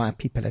ago on why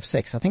people have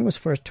sex. I think it was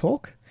for a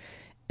talk.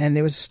 And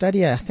there was a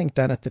study, I think,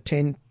 done at the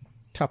 10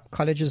 top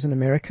colleges in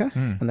America.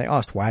 And they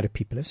asked, why do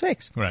people have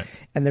sex? Right.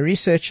 And the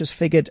researchers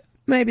figured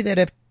maybe they'd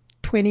have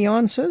 20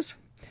 answers.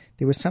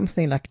 There was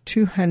something like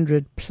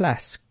 200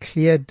 plus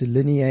clear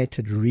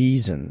delineated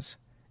reasons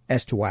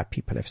as to why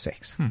people have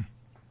sex.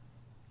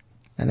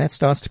 And that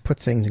starts to put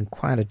things in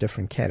quite a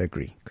different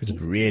category because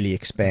it really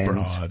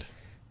expands. Broad.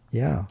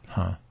 Yeah.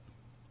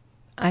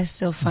 I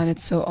still find it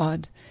so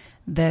odd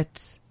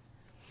that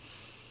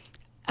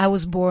I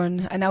was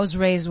born and I was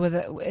raised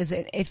as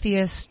an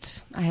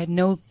atheist. I had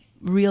no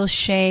real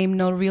shame,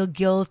 no real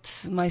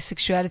guilt. My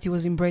sexuality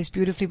was embraced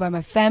beautifully by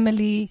my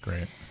family.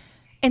 Great.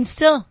 And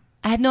still,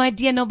 I had no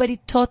idea. Nobody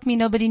taught me.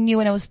 Nobody knew.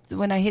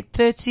 When I hit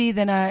 30,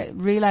 then I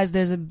realized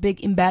there's a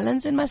big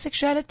imbalance in my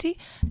sexuality.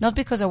 Not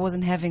because I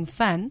wasn't having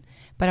fun,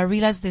 but I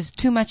realized there's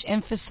too much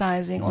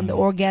emphasizing on the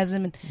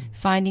orgasm and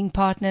finding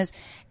partners.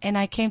 And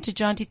I came to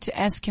Jonty to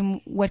ask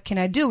him, what can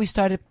I do? We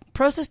started a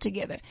process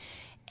together.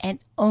 And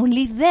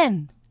only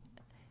then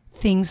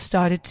things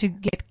started to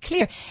get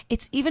clear.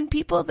 It's even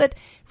people that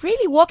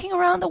really walking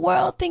around the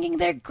world thinking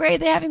they're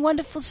great. They're having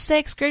wonderful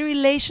sex, great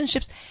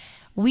relationships.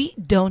 We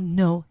don't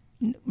know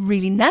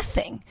really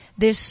nothing.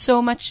 There's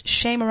so much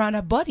shame around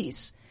our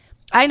bodies.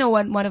 I know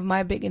one of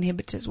my big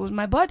inhibitors was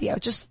my body. I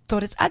just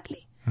thought it's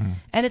ugly.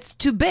 And it's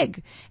too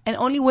big. And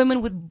only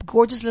women with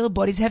gorgeous little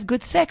bodies have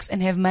good sex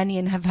and have money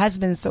and have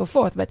husbands and so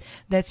forth. But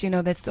that's,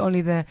 that's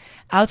only the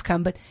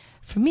outcome. But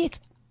for me,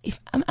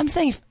 I'm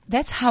saying if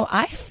that's how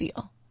I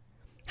feel,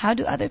 how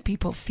do other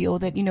people feel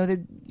that, you know, that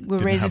were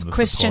Didn't raised have as the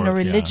Christian or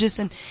support, yeah. religious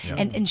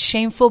and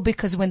shameful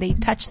because when they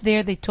touched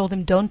there, they told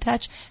them don't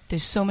touch.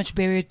 There's so much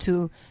barrier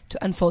to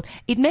unfold.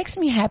 It makes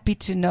me happy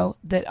to know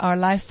that our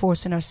life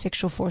force and our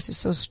sexual force is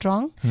so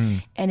strong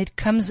and it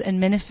comes and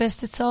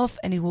manifests itself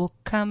and it will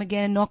come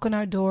again, knock on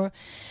our door.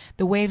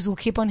 The waves will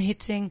keep on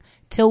hitting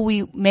till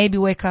we maybe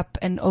wake up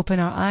and open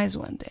our eyes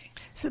one day.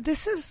 So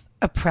this is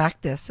a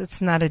practice.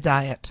 It's not a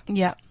diet.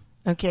 Yeah.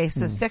 Okay.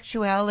 So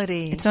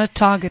sexuality. It's not a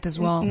target as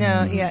well.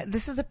 No. Yeah.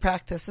 This is a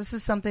practice. This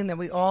is something that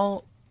we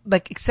all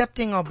like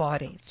accepting our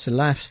bodies. It's a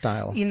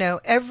lifestyle. You know,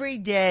 every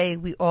day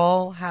we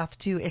all have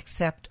to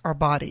accept our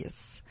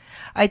bodies.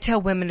 I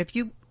tell women, if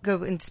you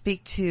go and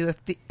speak to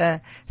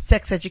a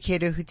sex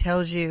educator who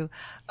tells you,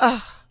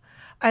 oh,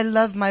 I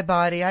love my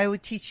body. I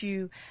would teach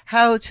you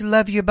how to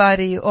love your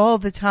body all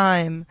the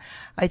time.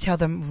 I tell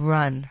them,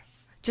 run.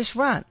 Just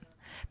run.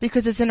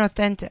 Because it's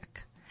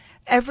inauthentic.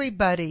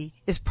 Everybody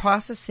is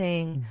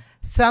processing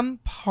some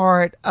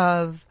part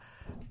of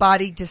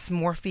body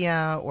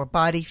dysmorphia or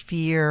body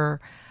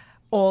fear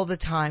all the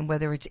time,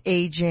 whether it's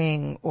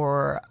aging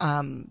or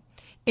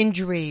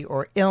injury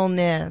or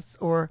illness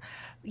or,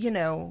 you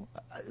know,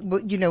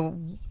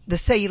 the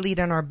cellulite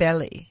on our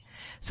belly.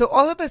 So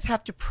all of us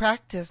have to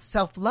practice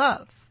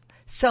self-love,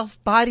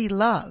 self-body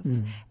love.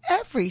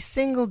 Every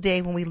single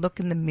day when we look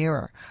in the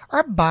mirror,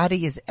 our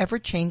body is ever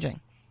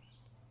changing.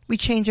 We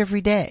change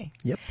every day.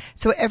 Yep.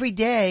 So every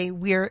day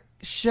we're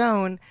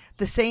shown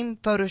the same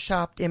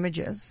photoshopped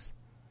images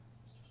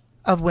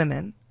of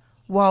women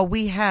while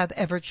we have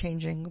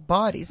ever-changing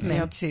bodies,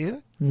 men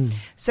too.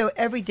 So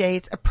every day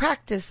it's a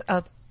practice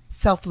of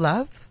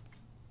self-love.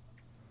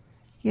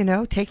 You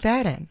know, take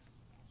that in.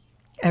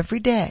 Every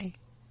day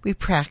we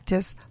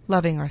practice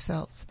loving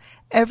ourselves.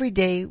 Every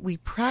day we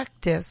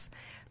practice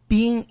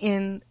being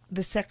in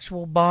the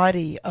sexual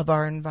body of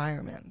our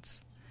environment.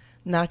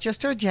 Not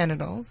just our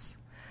genitals,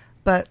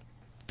 but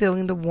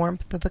feeling the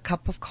warmth of a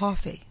cup of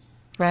coffee,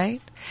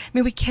 right? I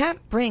mean, we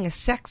can't bring a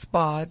sex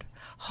bod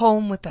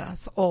home with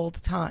us all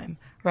the time,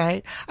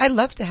 right? I'd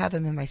love to have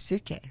him in my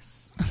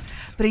suitcase,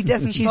 but he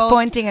doesn't. She's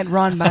pointing at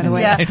Ron, by the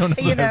way. Yeah, I don't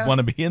know if I'd want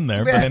to be in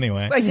there, but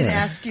anyway. I didn't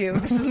ask you.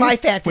 This is my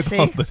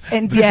fantasy.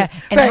 And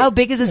how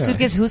big is the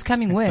suitcase? Who's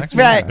coming with? It's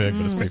actually big,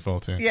 but it's pretty full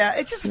too. Yeah,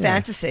 it's just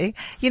fantasy.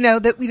 You know,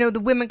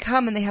 the women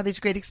come and they have these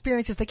great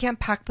experiences. They can't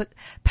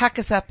pack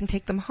us up and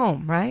take them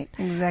home, right?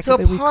 Exactly. So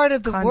but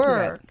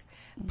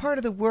part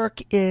of the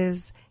work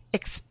is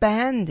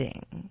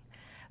expanding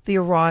the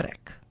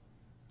erotic.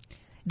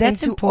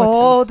 That's into important.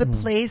 all the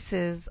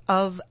places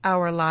of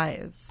our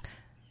lives.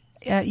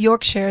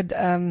 York shared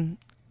a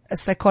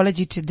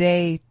Psychology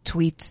Today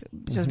tweet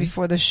just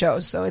before the show.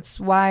 So it's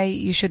why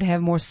you should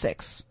have more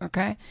sex.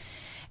 Okay.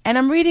 And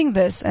I'm reading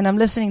this and I'm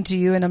listening to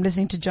you and I'm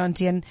listening to John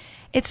T. And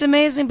it's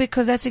amazing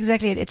because that's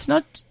exactly it. It's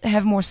not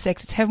have more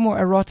sex. It's have more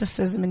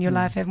eroticism in your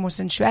life, have more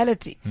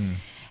sensuality.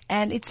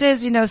 And it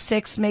says, you know,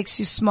 sex makes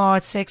you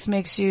smart. Sex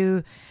makes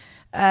you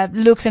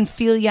looks and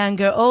feel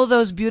younger. All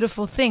those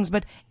beautiful things.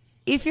 But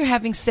if you're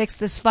having sex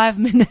this 5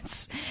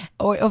 minutes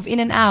or of in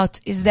and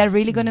out, is that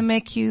really going to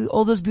make you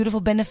all those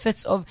beautiful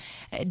benefits of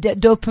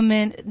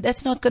dopamine?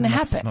 That's not going to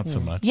happen. Not so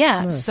much.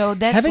 Yeah. So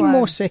that's having why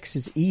more sex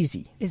is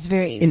easy. It's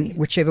very easy. In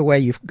whichever way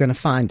you're going to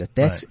find it.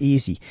 That's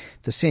easy.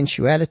 The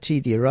sensuality,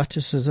 the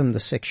eroticism, the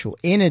sexual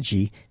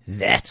energy,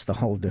 that's the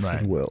whole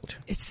different world.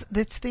 It's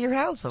the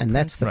arousal. And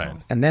that's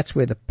and that's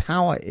where the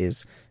power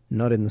is,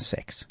 not in the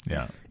sex.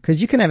 Yeah. Because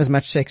you can have as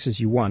much sex as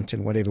you want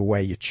in whatever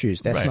way you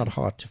choose. That's not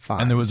hard to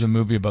find. And there was a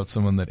movie about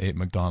someone that ate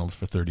McDonald's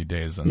for 30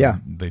 days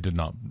and they did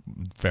not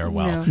fare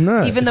well.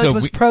 No. Even though it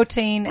was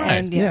protein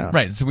and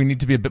Right. So we need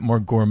to be a bit more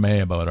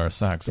gourmet about our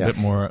sex, a bit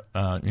more,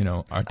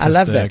 artistic. I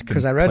love that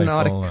because I wrote an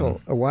article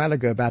a while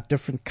ago about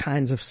different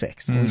kinds of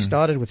sex. And we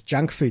started with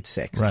junk food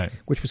sex,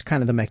 which was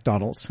kind of the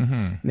McDonald's.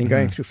 And then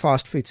going through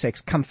fast food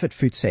sex, comfort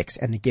food sex,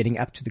 and then getting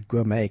up to the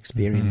gourmet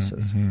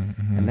experiences.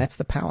 And that's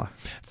the power.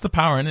 It's the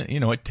power. And,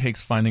 it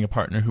takes finding a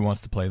partner who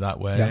wants to play that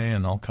way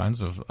and all kinds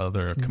of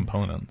other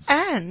components.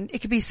 And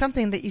it could be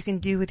something that you can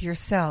do with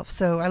yourself.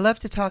 So I love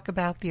to talk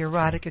about the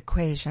erotic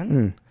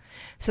equation.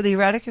 So the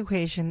erotic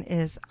equation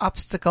is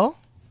obstacle,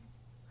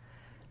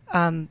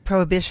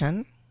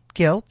 prohibition,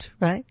 guilt,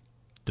 right?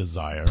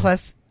 Desire.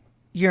 Plus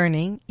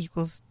yearning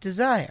equals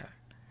desire.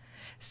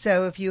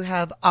 So if you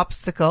have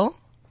obstacle,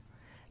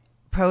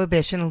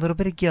 prohibition, a little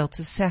bit of guilt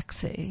is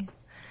sexy.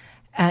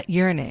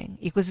 Yearning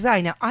equals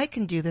desire. Now I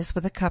can do this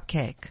with a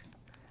cupcake.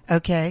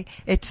 Okay,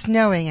 it's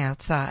snowing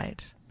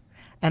outside,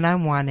 and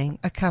I'm wanting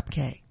a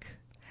cupcake.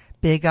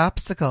 Big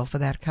obstacle for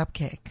that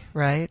cupcake,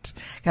 right?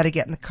 Got to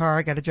get in the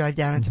car, got to drive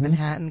down into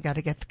Manhattan, got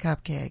to get the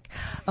cupcake.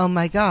 Oh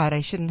my God,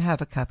 I shouldn't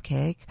have a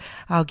cupcake.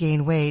 I'll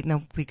gain weight and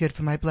it'll be good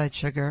for my blood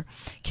sugar.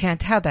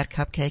 Can't have that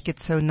cupcake,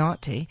 it's so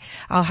naughty.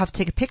 I'll have to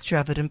take a picture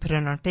of it and put it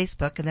on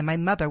Facebook, and then my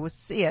mother would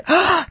see it.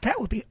 That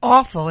would be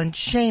awful and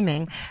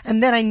shaming.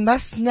 And then I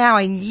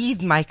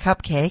need my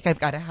cupcake. I've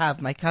got to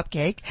have my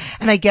cupcake.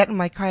 And I get in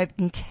my car, I have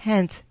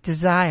intense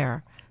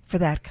desire for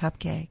that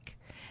cupcake.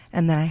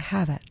 And then I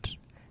have it.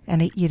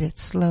 And I eat it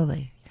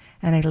slowly,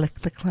 and I lick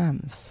the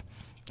crumbs,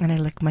 and I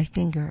lick my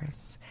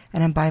fingers,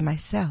 and I'm by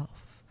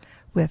myself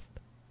with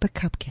the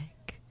cupcake.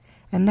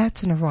 And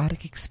that's an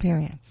erotic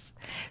experience.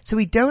 So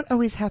we don't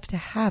always have to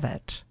have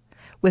it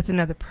with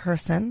another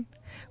person.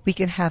 We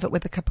can have it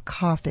with a cup of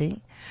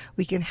coffee.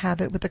 We can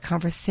have it with a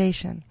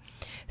conversation.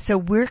 So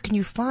where can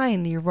you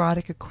find the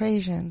erotic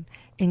equation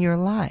in your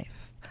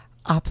life?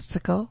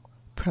 Obstacle,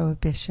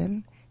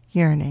 prohibition,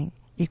 yearning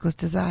equals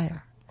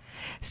desire.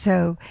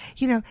 So,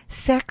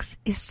 sex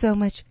is so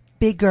much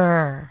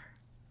bigger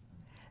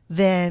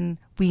than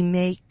we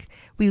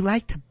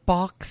like to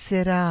box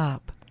it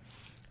up.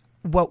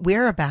 What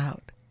we're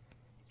about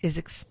is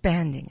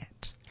expanding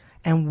it.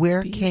 And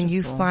where can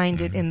you find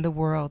it in the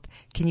world?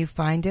 Can you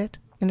find it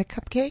in a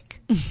cupcake?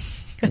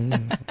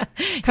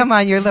 Come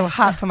on, you're a little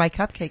hot for my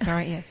cupcake,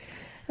 aren't you?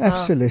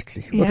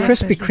 Absolutely. Well,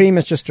 Krispy Kreme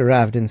has just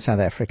arrived in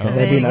South Africa.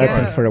 They've been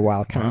open for a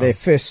while. Their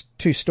first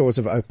 2 stores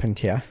have opened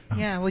here.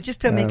 Yeah, well,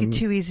 just don't make it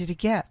too easy to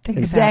get. Think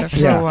about it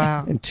for a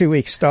while. In 2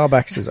 weeks,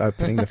 Starbucks is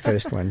opening the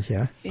first one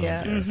here.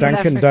 Yeah.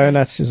 Dunkin'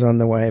 Donuts is on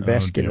the way,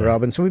 Baskin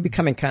Robbins. So we're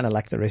becoming kind of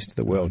like the rest of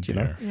the world,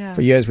 Yeah.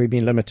 For years, we've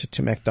been limited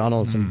to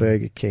McDonald's and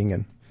Burger King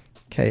and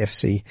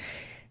KFC.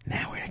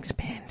 Now we're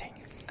expanding.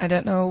 I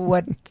don't know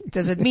what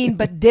does it mean,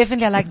 but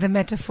definitely I like the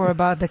metaphor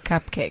about the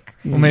cupcake.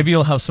 Well, maybe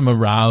you'll have some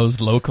aroused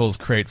locals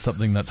create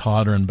something that's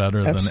hotter and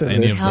better than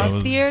any of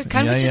healthier. those.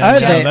 Can we just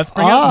let's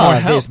bring out more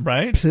help,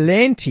 right?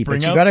 Plenty,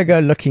 but you got to go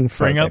looking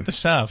for Bring them. out the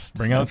chefs.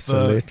 Bring out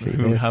Absolutely.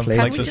 who There's have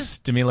plenty. like the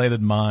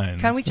stimulated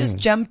minds. Can we just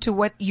jump to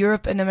what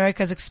Europe and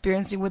America is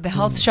experiencing with the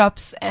health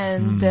shops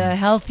and the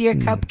healthier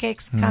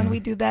cupcakes? Can we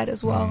do that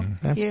as well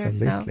here?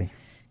 Absolutely. No?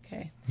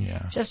 Okay.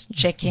 Yeah. Just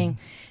checking.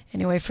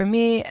 Anyway, for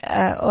me,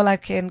 all I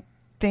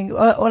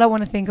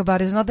want to think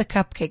about is not the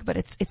cupcake, but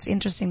it's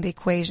interesting, the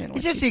equation.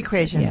 It's just the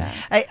equation. Yeah.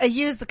 I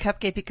use the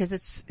cupcake because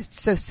it's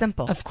so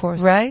simple. Of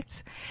course.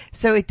 Right?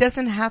 So it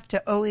doesn't have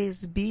to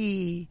always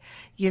be,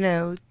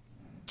 10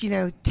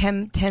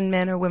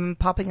 men or women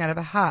popping out of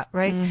a hat,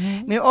 right? Mm-hmm.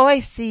 I mean, all I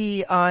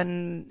see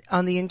on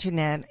the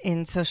internet,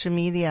 in social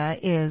media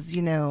is,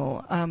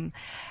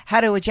 how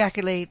to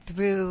ejaculate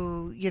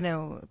through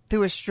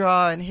a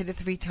straw and hit it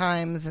 3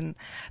 times and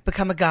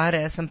become a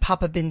goddess and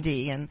pop a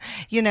bindi and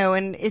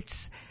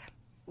it's,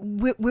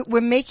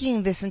 we're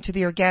making this into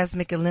the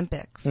orgasmic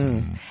Olympics.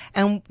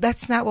 And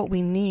that's not what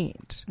we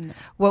need. No.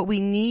 What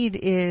we need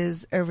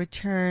is a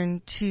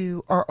return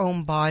to our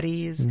own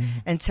bodies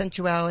and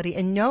sensuality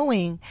and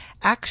knowing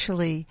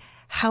actually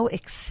how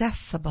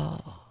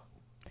accessible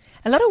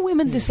a lot of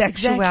women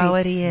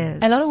sexuality is.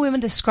 A lot of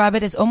women describe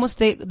it as almost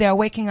they are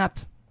waking up.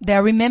 They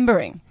are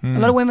remembering. A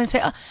lot of women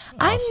say,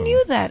 I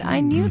knew that. I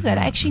knew that.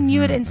 I actually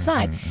knew it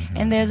inside.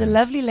 And there's a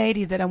lovely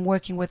lady that I'm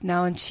working with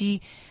now, and she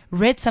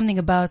read something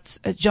about,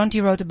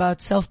 Jonty wrote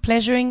about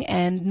self-pleasuring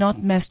and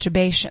not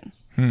masturbation,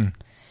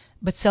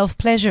 but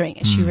self-pleasuring.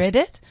 And she read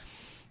it.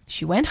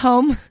 She went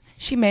home.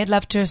 She made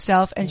love to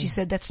herself, and she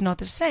said, that's not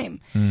the same.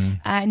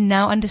 I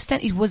now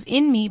understand. It was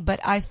in me, but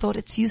I thought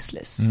it's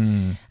useless.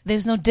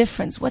 There's no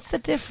difference. What's the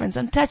difference?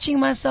 I'm touching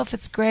myself.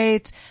 It's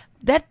great.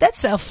 That's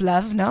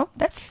self-love, no?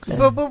 But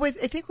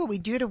I think what we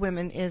do to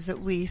women is that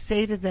we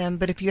say to them,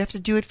 but if you have to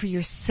do it for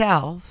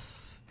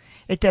yourself,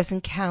 it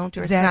doesn't count,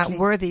 or it's not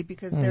worthy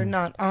because they're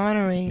not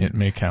honoring it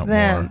may count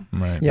them.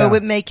 more, right? Yeah. But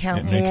it may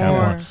count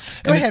more.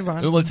 Go ahead,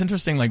 Ron. Well, it's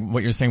interesting, like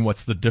what you're saying.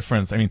 What's the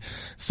difference? I mean,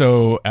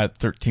 so at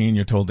 13,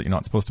 you're told that you're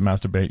not supposed to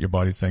masturbate. Your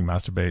body's saying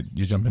masturbate.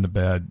 You jump into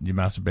bed, you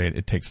masturbate.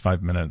 It takes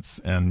 5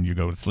 minutes, and you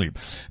go to sleep.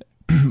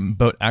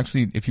 But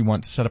actually, if you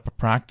want to set up a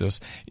practice,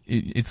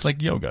 it's like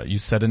yoga. You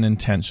set an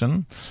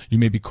intention. You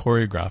maybe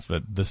choreograph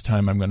it. This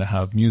time I'm going to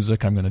have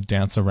music. I'm going to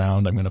dance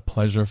around. I'm going to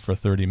pleasure for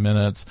 30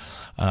 minutes.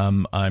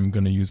 I'm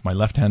going to use my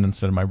left hand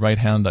instead of my right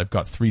hand. I've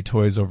got 3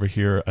 toys over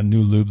here, a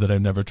new lube that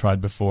I've never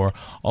tried before.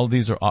 All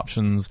these are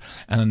options.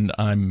 And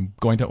I'm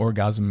going to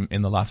orgasm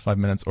in the last 5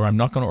 minutes, or I'm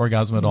not going to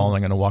orgasm at all.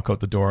 I'm going to walk out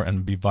the door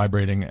and be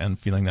vibrating and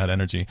feeling that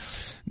energy.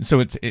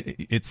 So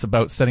it's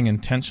about setting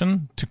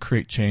intention to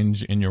create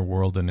change in your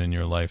world and in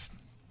your life.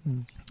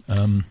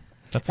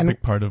 That's a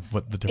big part of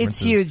what the difference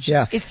is. It's huge.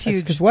 Yeah, it's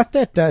huge. Because what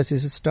that does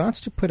is it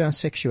starts to put our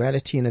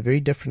sexuality in a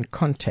very different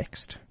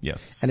context.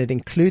 Yes. And it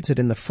includes it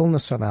in the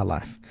fullness of our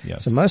life.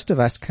 Yes. So most of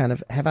us kind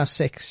of have our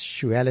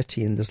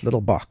sexuality in this little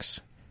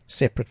box,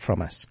 separate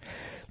from us.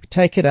 We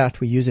take it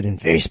out, we use it in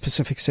very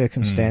specific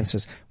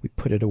circumstances, we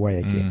put it away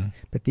again.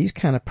 But these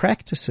kind of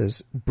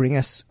practices bring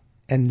us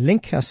and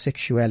link our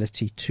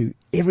sexuality to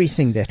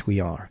everything that we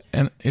are.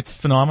 And it's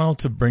phenomenal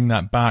to bring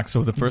that back.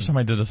 So the first time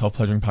I did a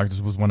self-pleasuring practice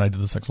was when I did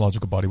the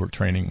sexological bodywork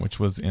training, which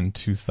was in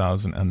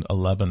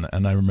 2011.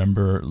 And I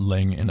remember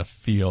laying in a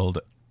field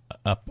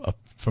up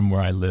from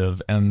where I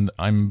live, and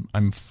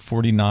I'm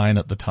 49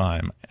 at the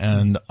time,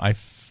 and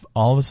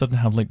all of a sudden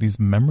have like these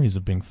memories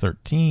of being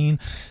 13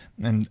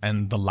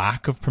 and the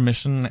lack of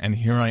permission, and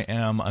here I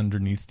am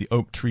underneath the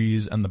oak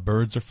trees and the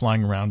birds are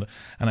flying around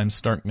and I'm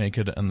stark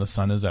naked and the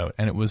sun is out.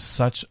 And it was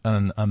such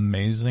an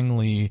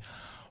amazingly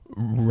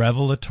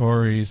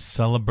revelatory,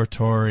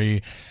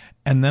 celebratory,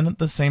 And then at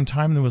the same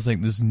time, there was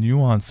like this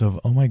nuance of,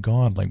 oh my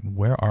God, like,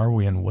 where are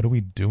we and what are we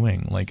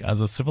doing? Like,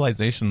 as a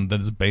civilization that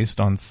is based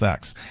on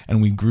sex,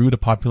 and we grew to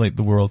populate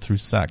the world through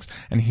sex,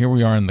 and here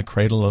we are in the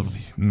cradle of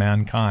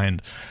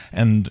mankind,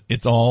 and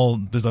it's all,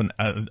 there's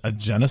a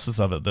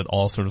genesis of it that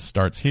all sort of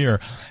starts here.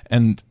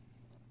 And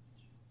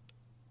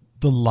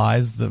the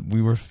lies that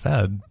we were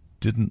fed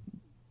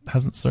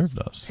hasn't served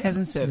us.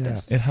 Hasn't served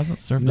us. It hasn't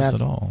served us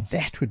at all.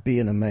 That would be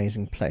an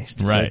amazing place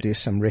to Right. go do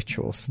some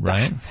ritual stuff.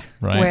 Right?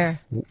 Right. Where?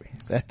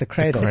 At the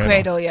cradle. The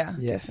cradle, yeah.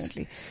 Yes.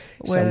 Definitely.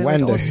 So Where I it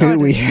wonder all who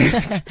we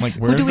started. Like,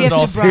 where Who do did we it have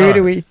all to start? Who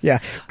do we? Yeah,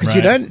 because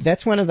you Right. don't.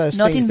 That's one of those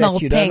Not things in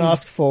that you don't Maupeng.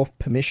 ask for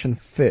permission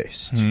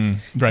first.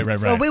 Right.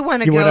 Well, we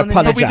want to You would go in the apologize.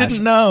 next, But we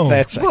didn't know.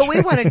 That's it. well,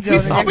 we want to go in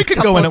the thought next we could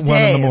couple go in of at 1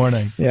 in the days.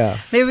 morning. Yeah.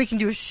 Maybe we can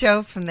do a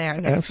show from there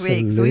next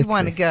week. So we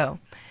want to go.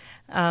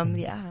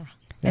 Yeah.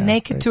 A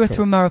naked tour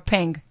through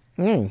Maupeng.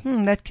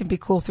 Mm. That can be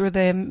cool, through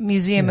the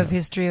Museum of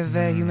History of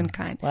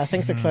Humankind. Well, I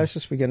think the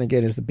closest we're going to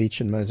get is the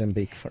beach in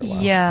Mozambique for a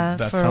while. Yeah,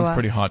 That for a sounds while.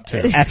 pretty hot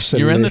too.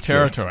 Absolutely. You're in the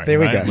territory. There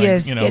we right? go. Like,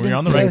 Yes, you know, getting we're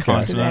on the right closer to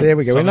continent. that. There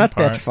we go. We're southern not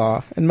part. that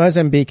far. And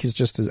Mozambique is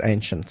just as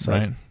ancient. So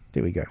Right.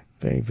 there we go.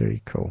 Very,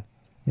 very cool.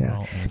 Yeah.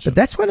 Well, ancient. But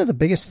that's one of the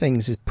biggest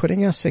things, is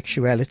putting our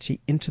sexuality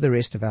into the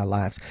rest of our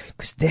lives,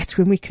 because that's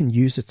when we can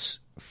use it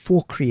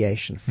for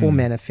creation, for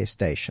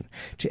manifestation,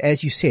 to,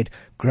 as you said,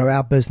 grow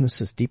our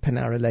businesses, deepen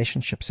our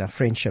relationships, our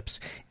friendships,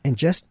 and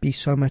just be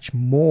so much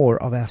more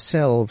of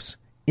ourselves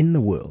in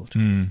the world.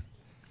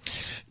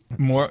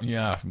 More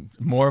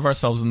of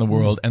ourselves in the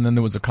world. And then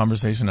there was a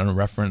conversation and a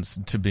reference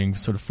to being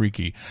sort of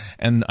freaky.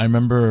 And I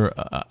remember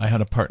I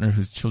had a partner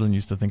whose children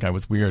used to think I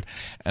was weird.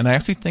 And I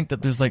actually think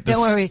that there's like this.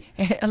 Don't worry.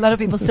 A lot of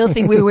people still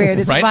think we're weird.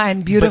 It's right?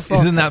 fine. Beautiful.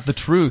 But isn't that the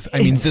truth?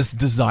 I mean, this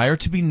desire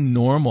to be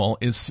normal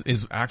is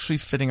actually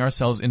fitting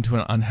ourselves into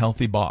an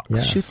unhealthy box.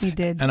 Yeah. Shoot me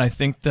dead. And I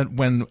think that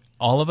when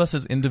all of us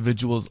as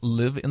individuals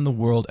live in the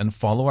world and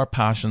follow our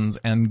passions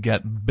and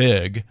get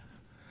big,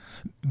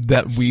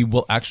 that we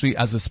will actually,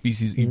 as a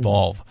species,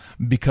 evolve,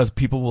 because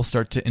people will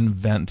start to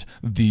invent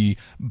the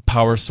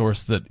power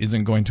source that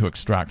isn't going to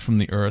extract from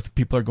the earth.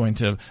 People are going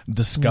to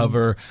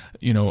discover,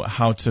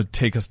 how to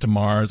take us to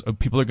Mars.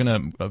 People are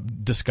going to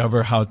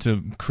discover how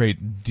to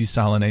create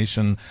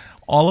desalination.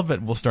 All of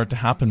it will start to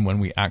happen when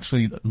we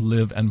actually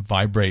live and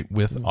vibrate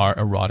with our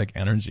erotic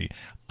energy.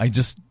 I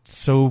just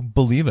so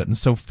believe it and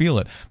so feel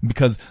it,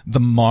 because the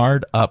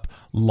marred up,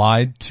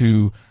 lied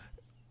to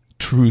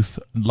truth,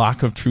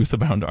 lack of truth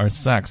about our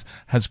sex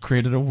has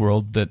created a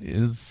world that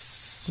is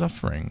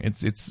suffering.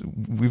 It's a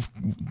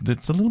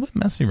little bit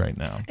messy right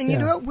now. And you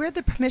know what? We're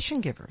the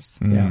permission givers.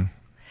 Yeah.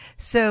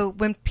 So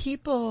when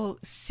people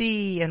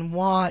see and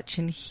watch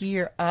and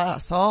hear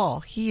us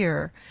all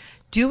here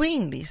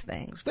doing these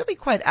things, really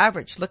quite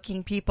average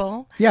looking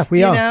people. Yeah,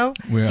 we are.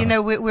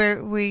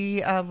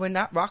 We are. We're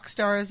not rock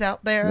stars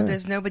out there. Yeah.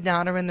 There's no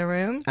Madonna in the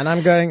room. And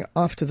I'm going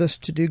after this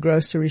to do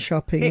grocery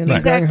shopping, and I'm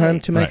Exactly. going home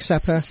to make Right.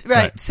 supper.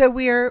 Right. Right. So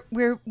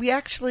we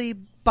actually,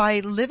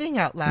 by living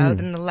out loud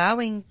and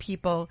allowing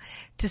people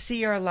to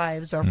see our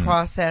lives, our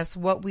process,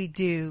 what we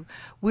do,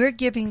 we're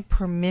giving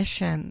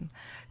permission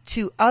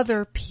to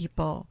other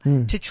people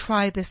to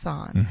try this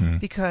on.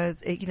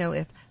 Because,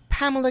 if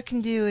Pamela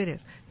can do it,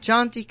 if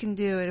Jonty can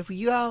do it, if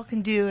you all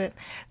can do it,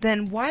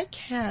 then why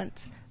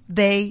can't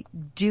they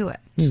do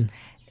it?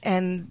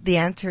 And the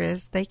answer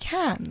is they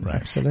can. Right.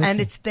 Absolutely. And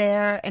it's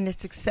there and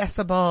it's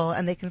accessible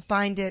and they can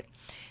find it,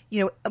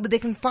 they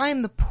can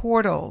find the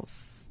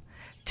portals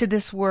to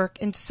this work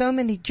in so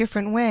many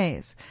different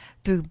ways,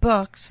 through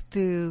books,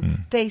 through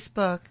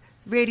Facebook,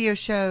 radio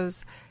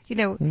shows.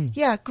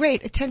 Yeah,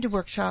 great. Attend a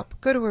workshop,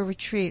 go to a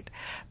retreat,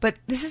 but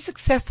this is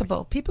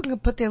accessible. People can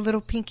put their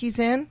little pinkies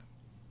in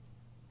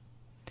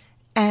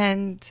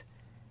and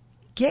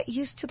get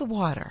used to the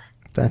water.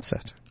 That's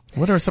it.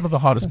 What are some of the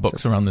hottest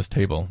books around this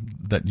table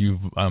that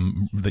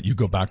that you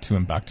go back to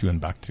and back to and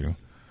back to?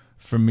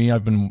 For me,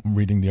 I've been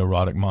reading The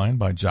Erotic Mind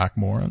by Jack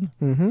Moran.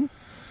 Mm-hmm.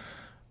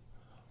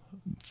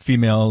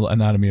 Female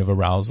Anatomy of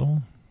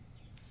Arousal.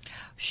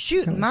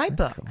 Shoot, my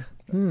book.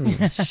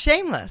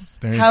 Shameless.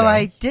 There you How go.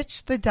 I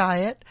ditched the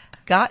diet,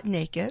 got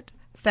naked,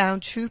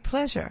 found true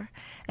pleasure,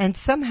 and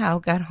somehow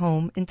got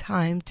home in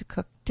time to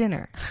cook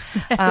dinner.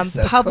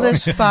 So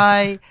Published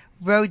by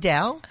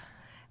Rodale,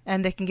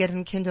 and they can get it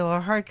in Kindle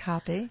or hard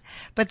copy.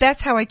 But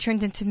that's how I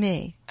turned into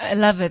me. I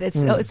love it.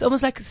 It's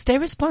almost like stay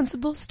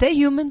responsible, stay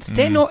human,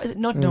 stay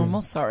not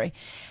normal. Sorry,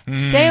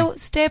 stay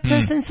a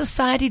person in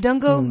society. Don't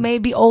go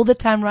maybe all the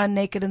time run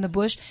naked in the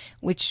bush,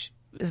 which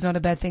is not a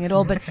bad thing at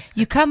all. But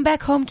you come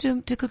back home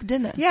to cook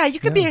dinner. Yeah, you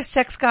could be a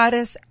sex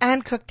goddess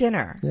and cook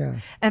dinner. Yeah.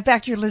 In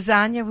fact, your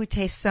lasagna would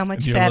taste so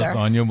much Your better.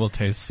 lasagna will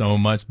taste so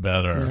much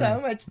better.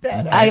 So much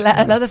better.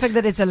 I love the fact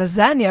that it's a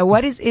lasagna.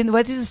 What is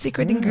the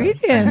secret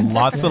ingredient?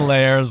 Lots of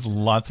layers,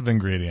 lots of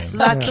ingredients.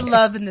 Lots of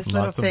love in this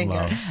little Lots of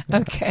finger.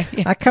 love. Okay.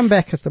 Yeah. I come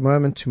back at the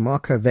moment to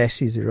Marco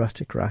Vassi's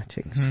erotic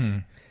writings.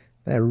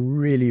 They're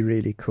really,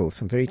 really cool.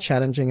 Some very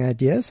challenging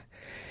ideas.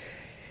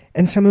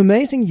 And some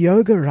amazing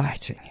yoga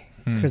writing.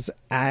 Because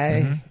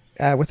I,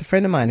 with a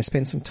friend of mine, I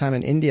spent some time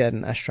in India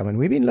in ashram, and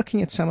we've been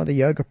looking at some of the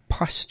yoga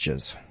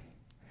postures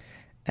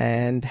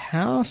and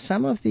how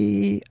some of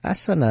the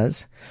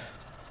asanas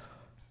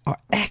are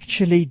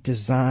actually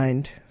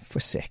designed for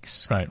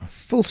sex. Right.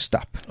 Full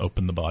stop.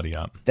 Open the body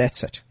up.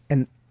 That's it.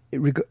 And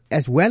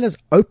as well as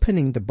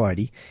opening the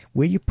body,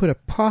 where you put a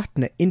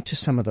partner into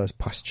some of those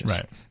postures.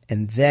 Right.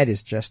 And that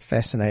is just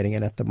fascinating.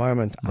 And at the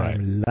moment, Right.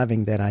 I'm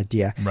loving that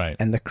idea. Right.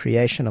 And the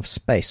creation of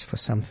space for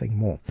something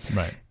more.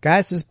 Right.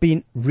 Guys, this has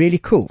been really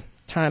cool.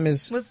 Time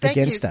is Well, thank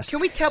against you. us. Can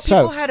we tell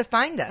So, people how to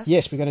find us?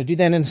 yes, we're going to do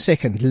that in a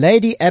second.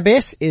 Lady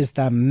Abbess is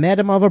the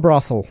madam of a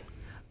brothel.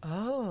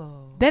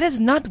 Oh. That is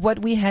not what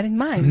we had in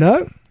mind.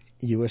 No,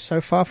 you were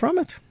so far from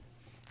it.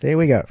 There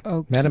we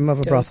go. Madam of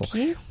a brothel.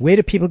 Okey-dokey. Where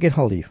do people get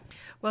hold of you?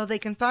 Well, they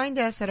can find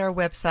us at our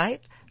website,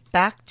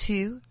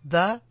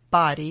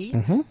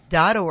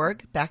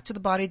 backtothebody.org,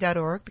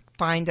 backtothebody.org.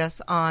 Find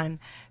us on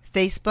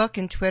Facebook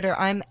and Twitter.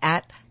 I'm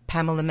at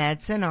Pamela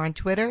Madsen on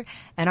Twitter,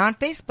 and on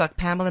Facebook,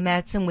 Pamela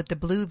Madsen with the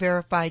blue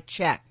verified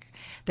check.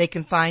 They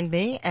can find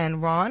me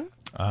and Ron.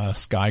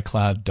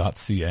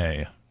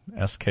 Skyclad.ca.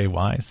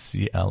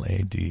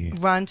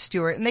 SKYCLAD. Ron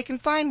Stewart. And they can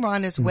find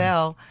Ron as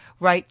well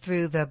right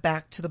through the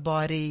Back to the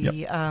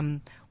Body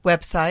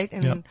website.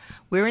 And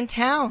we're in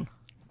town.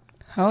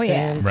 Oh,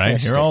 yeah. Right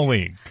here all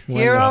week.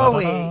 Here all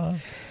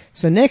week.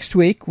 So next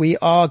week we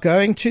are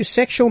going to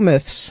sexual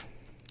myths.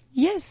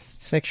 Yes.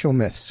 Sexual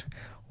myths.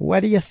 What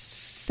do you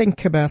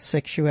think about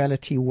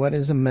sexuality? What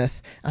is a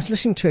myth? I was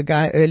listening to a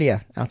guy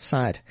earlier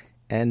outside,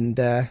 and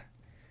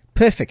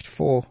perfect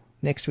for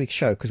next week's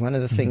show, because one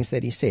of the things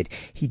that he said,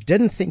 he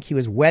didn't think he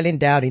was well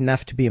endowed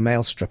enough to be a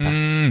male stripper.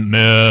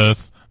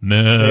 Myth.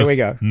 There we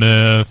go.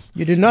 Myth.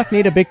 You do not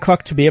need a big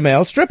cock to be a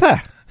male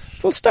stripper.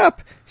 Full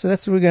stop. So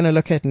that's what we're going to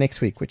look at next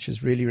week, which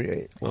is really,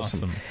 really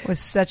awesome. It was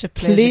such a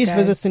pleasure. Please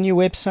guys. visit the new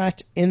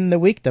website in the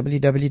week,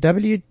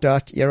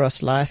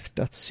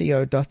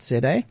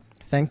 www.eroslife.co.za.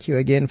 Thank you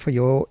again for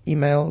your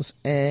emails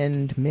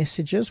and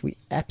messages. We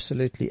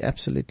absolutely,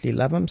 absolutely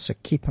love them, so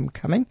keep them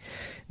coming.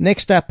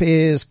 Next up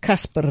is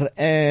Casper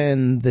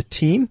and the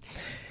team.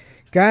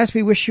 Guys,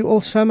 we wish you all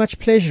so much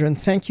pleasure, and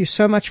thank you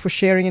so much for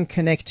sharing and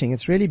connecting.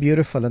 It's really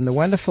beautiful, and the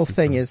wonderful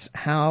thing is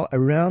how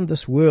around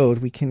this world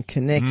we can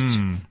connect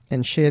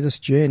and share this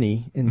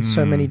journey in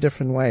so many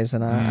different ways,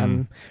 and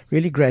I'm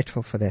really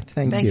grateful for that.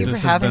 Thank you.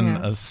 This has been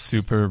a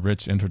super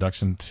rich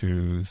introduction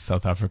to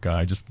South Africa.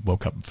 I just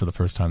woke up for the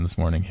first time this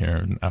morning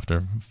here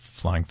after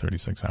flying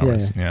 36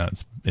 hours. Yeah,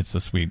 it's a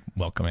sweet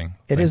welcoming.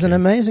 It is an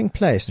amazing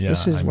place. Yeah,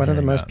 this is I'm one of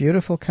the hearing most that.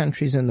 beautiful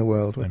countries in the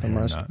world with the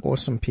most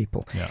awesome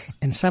people. Yeah.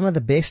 And some of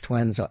the best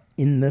ones are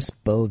in this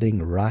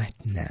building right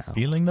now.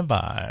 Feeling the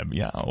vibe.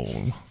 Yeah.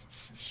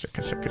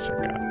 Shaka, shaka,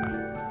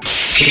 shaka.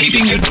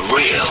 Keeping it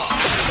real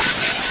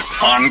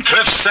on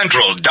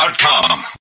CliffCentral.com.